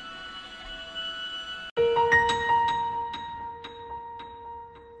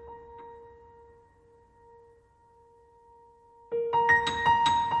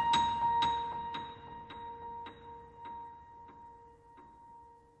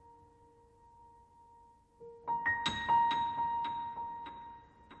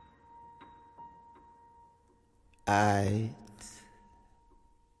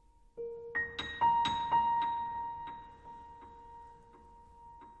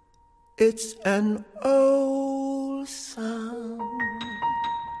 It's an old song.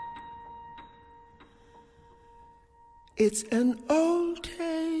 It's an old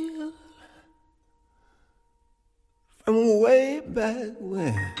tale from way back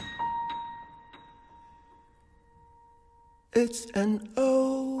when. It's an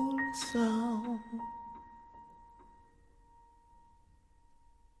old song.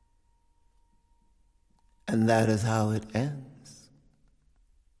 And that is how it ends.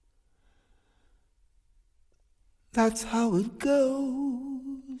 That's how it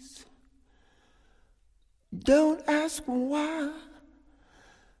goes. Don't ask why,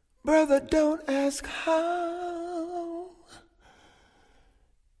 brother, don't ask how.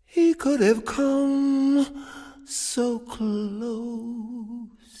 He could have come so close.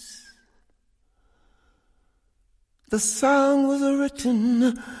 The song was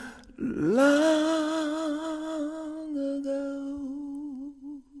written long ago.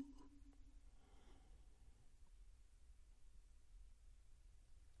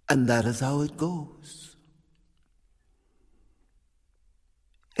 And that is how it goes.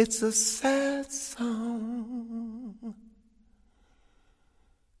 It's a sad song.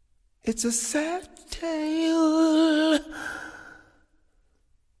 It's a sad tale.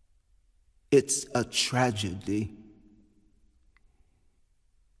 It's a tragedy.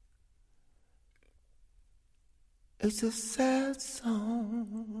 It's a sad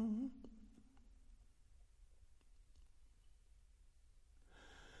song.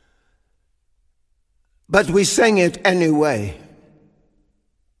 But we sing it anyway.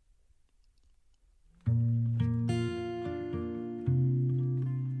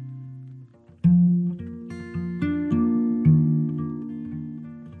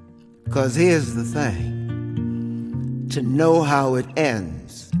 Because here's the thing. to know how it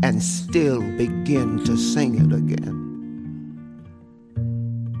ends and still begin to sing it again.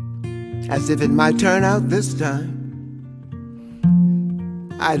 As if it might turn out this time.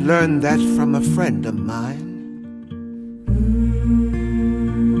 I learned that from a friend of mine.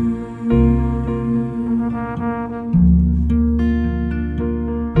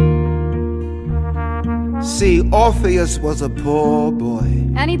 See, Orpheus was a poor boy.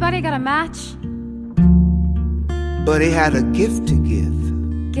 Anybody got a match? But he had a gift to give.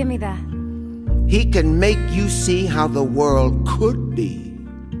 Give me that. He can make you see how the world could be,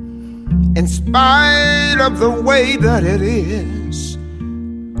 in spite of the way that it is.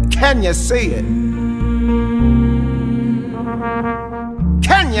 Can you see it?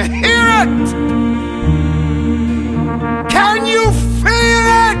 Can you hear it? Can you feel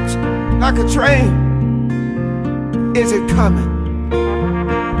it? Like a train. Is it coming?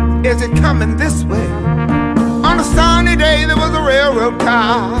 Is it coming this way? On a sunny day there was a railroad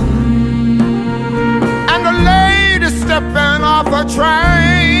car, and the lady stepping off a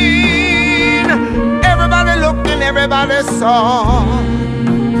train. Everybody looked and everybody saw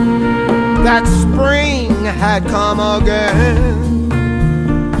that spring had come again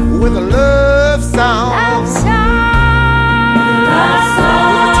with a love song. Love song. Love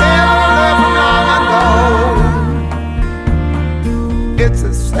song. With a tale of love from long ago. It's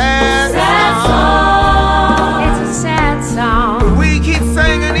a sad song. It's a sad song. But we keep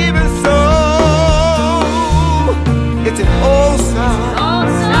singing even so. It's an old song. Old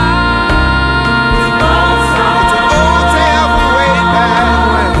song. It's an old tale from way back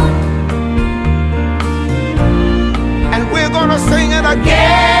when. And we're gonna sing it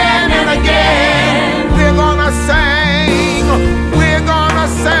again and again. We're gonna sing. We're gonna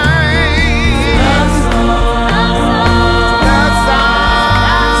sing. Love song. Love song.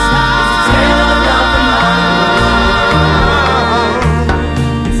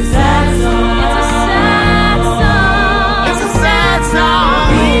 It's a sad song. It's a sad song.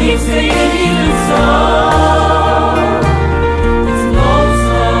 We keep singing even so. It's an old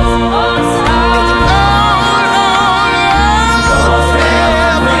song. Old song.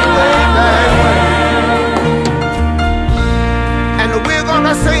 And we're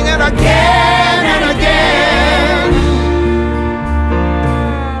gonna sing it again and again.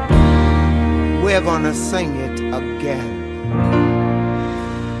 We're gonna sing it again.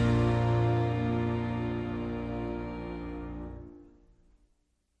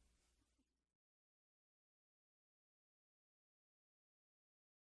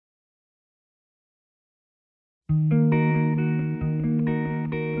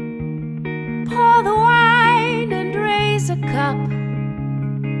 Pour the wine and raise a cup.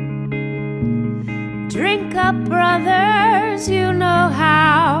 Drink up, brothers, you know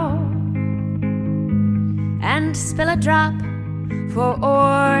how. And spill a drop for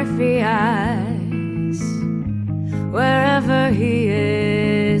Orpheus, wherever he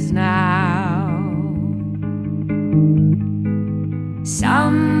is now.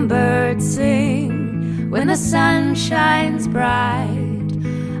 Some birds sing when the sun shines bright.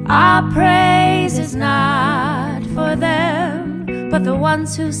 Our praise is not for them, but the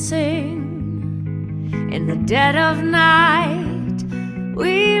ones who sing in the dead of night.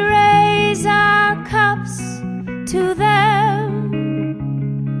 We raise our cups to them,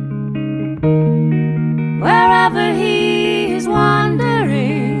 wherever he is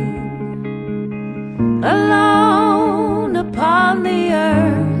wandering, alone upon the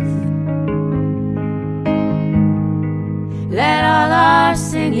earth. Let all our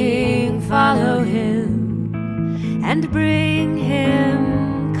singing follow him and bring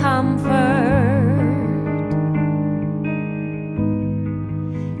him comfort.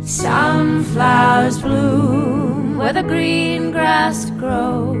 Sunflowers bloom where the green grass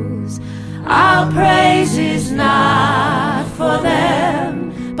grows. Our praise is not for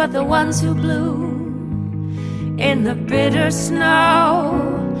them, but the ones who bloom in the bitter snow.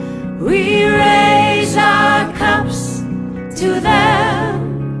 We raise our cups to them.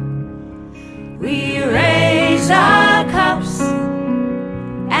 We raise our cups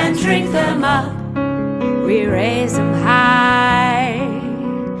and drink them up. We raise them high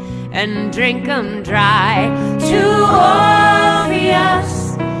and drink them dry. To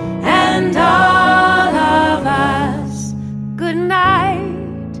Orpheus and all of us, good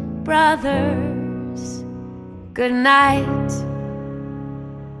night, brothers, good night.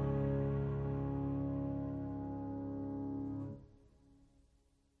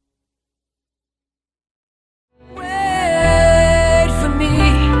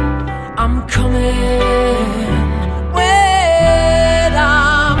 I'm coming. Wait,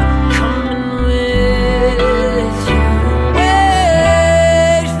 I'm coming with you.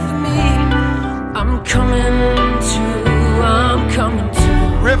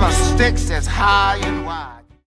 sticks as high and wide.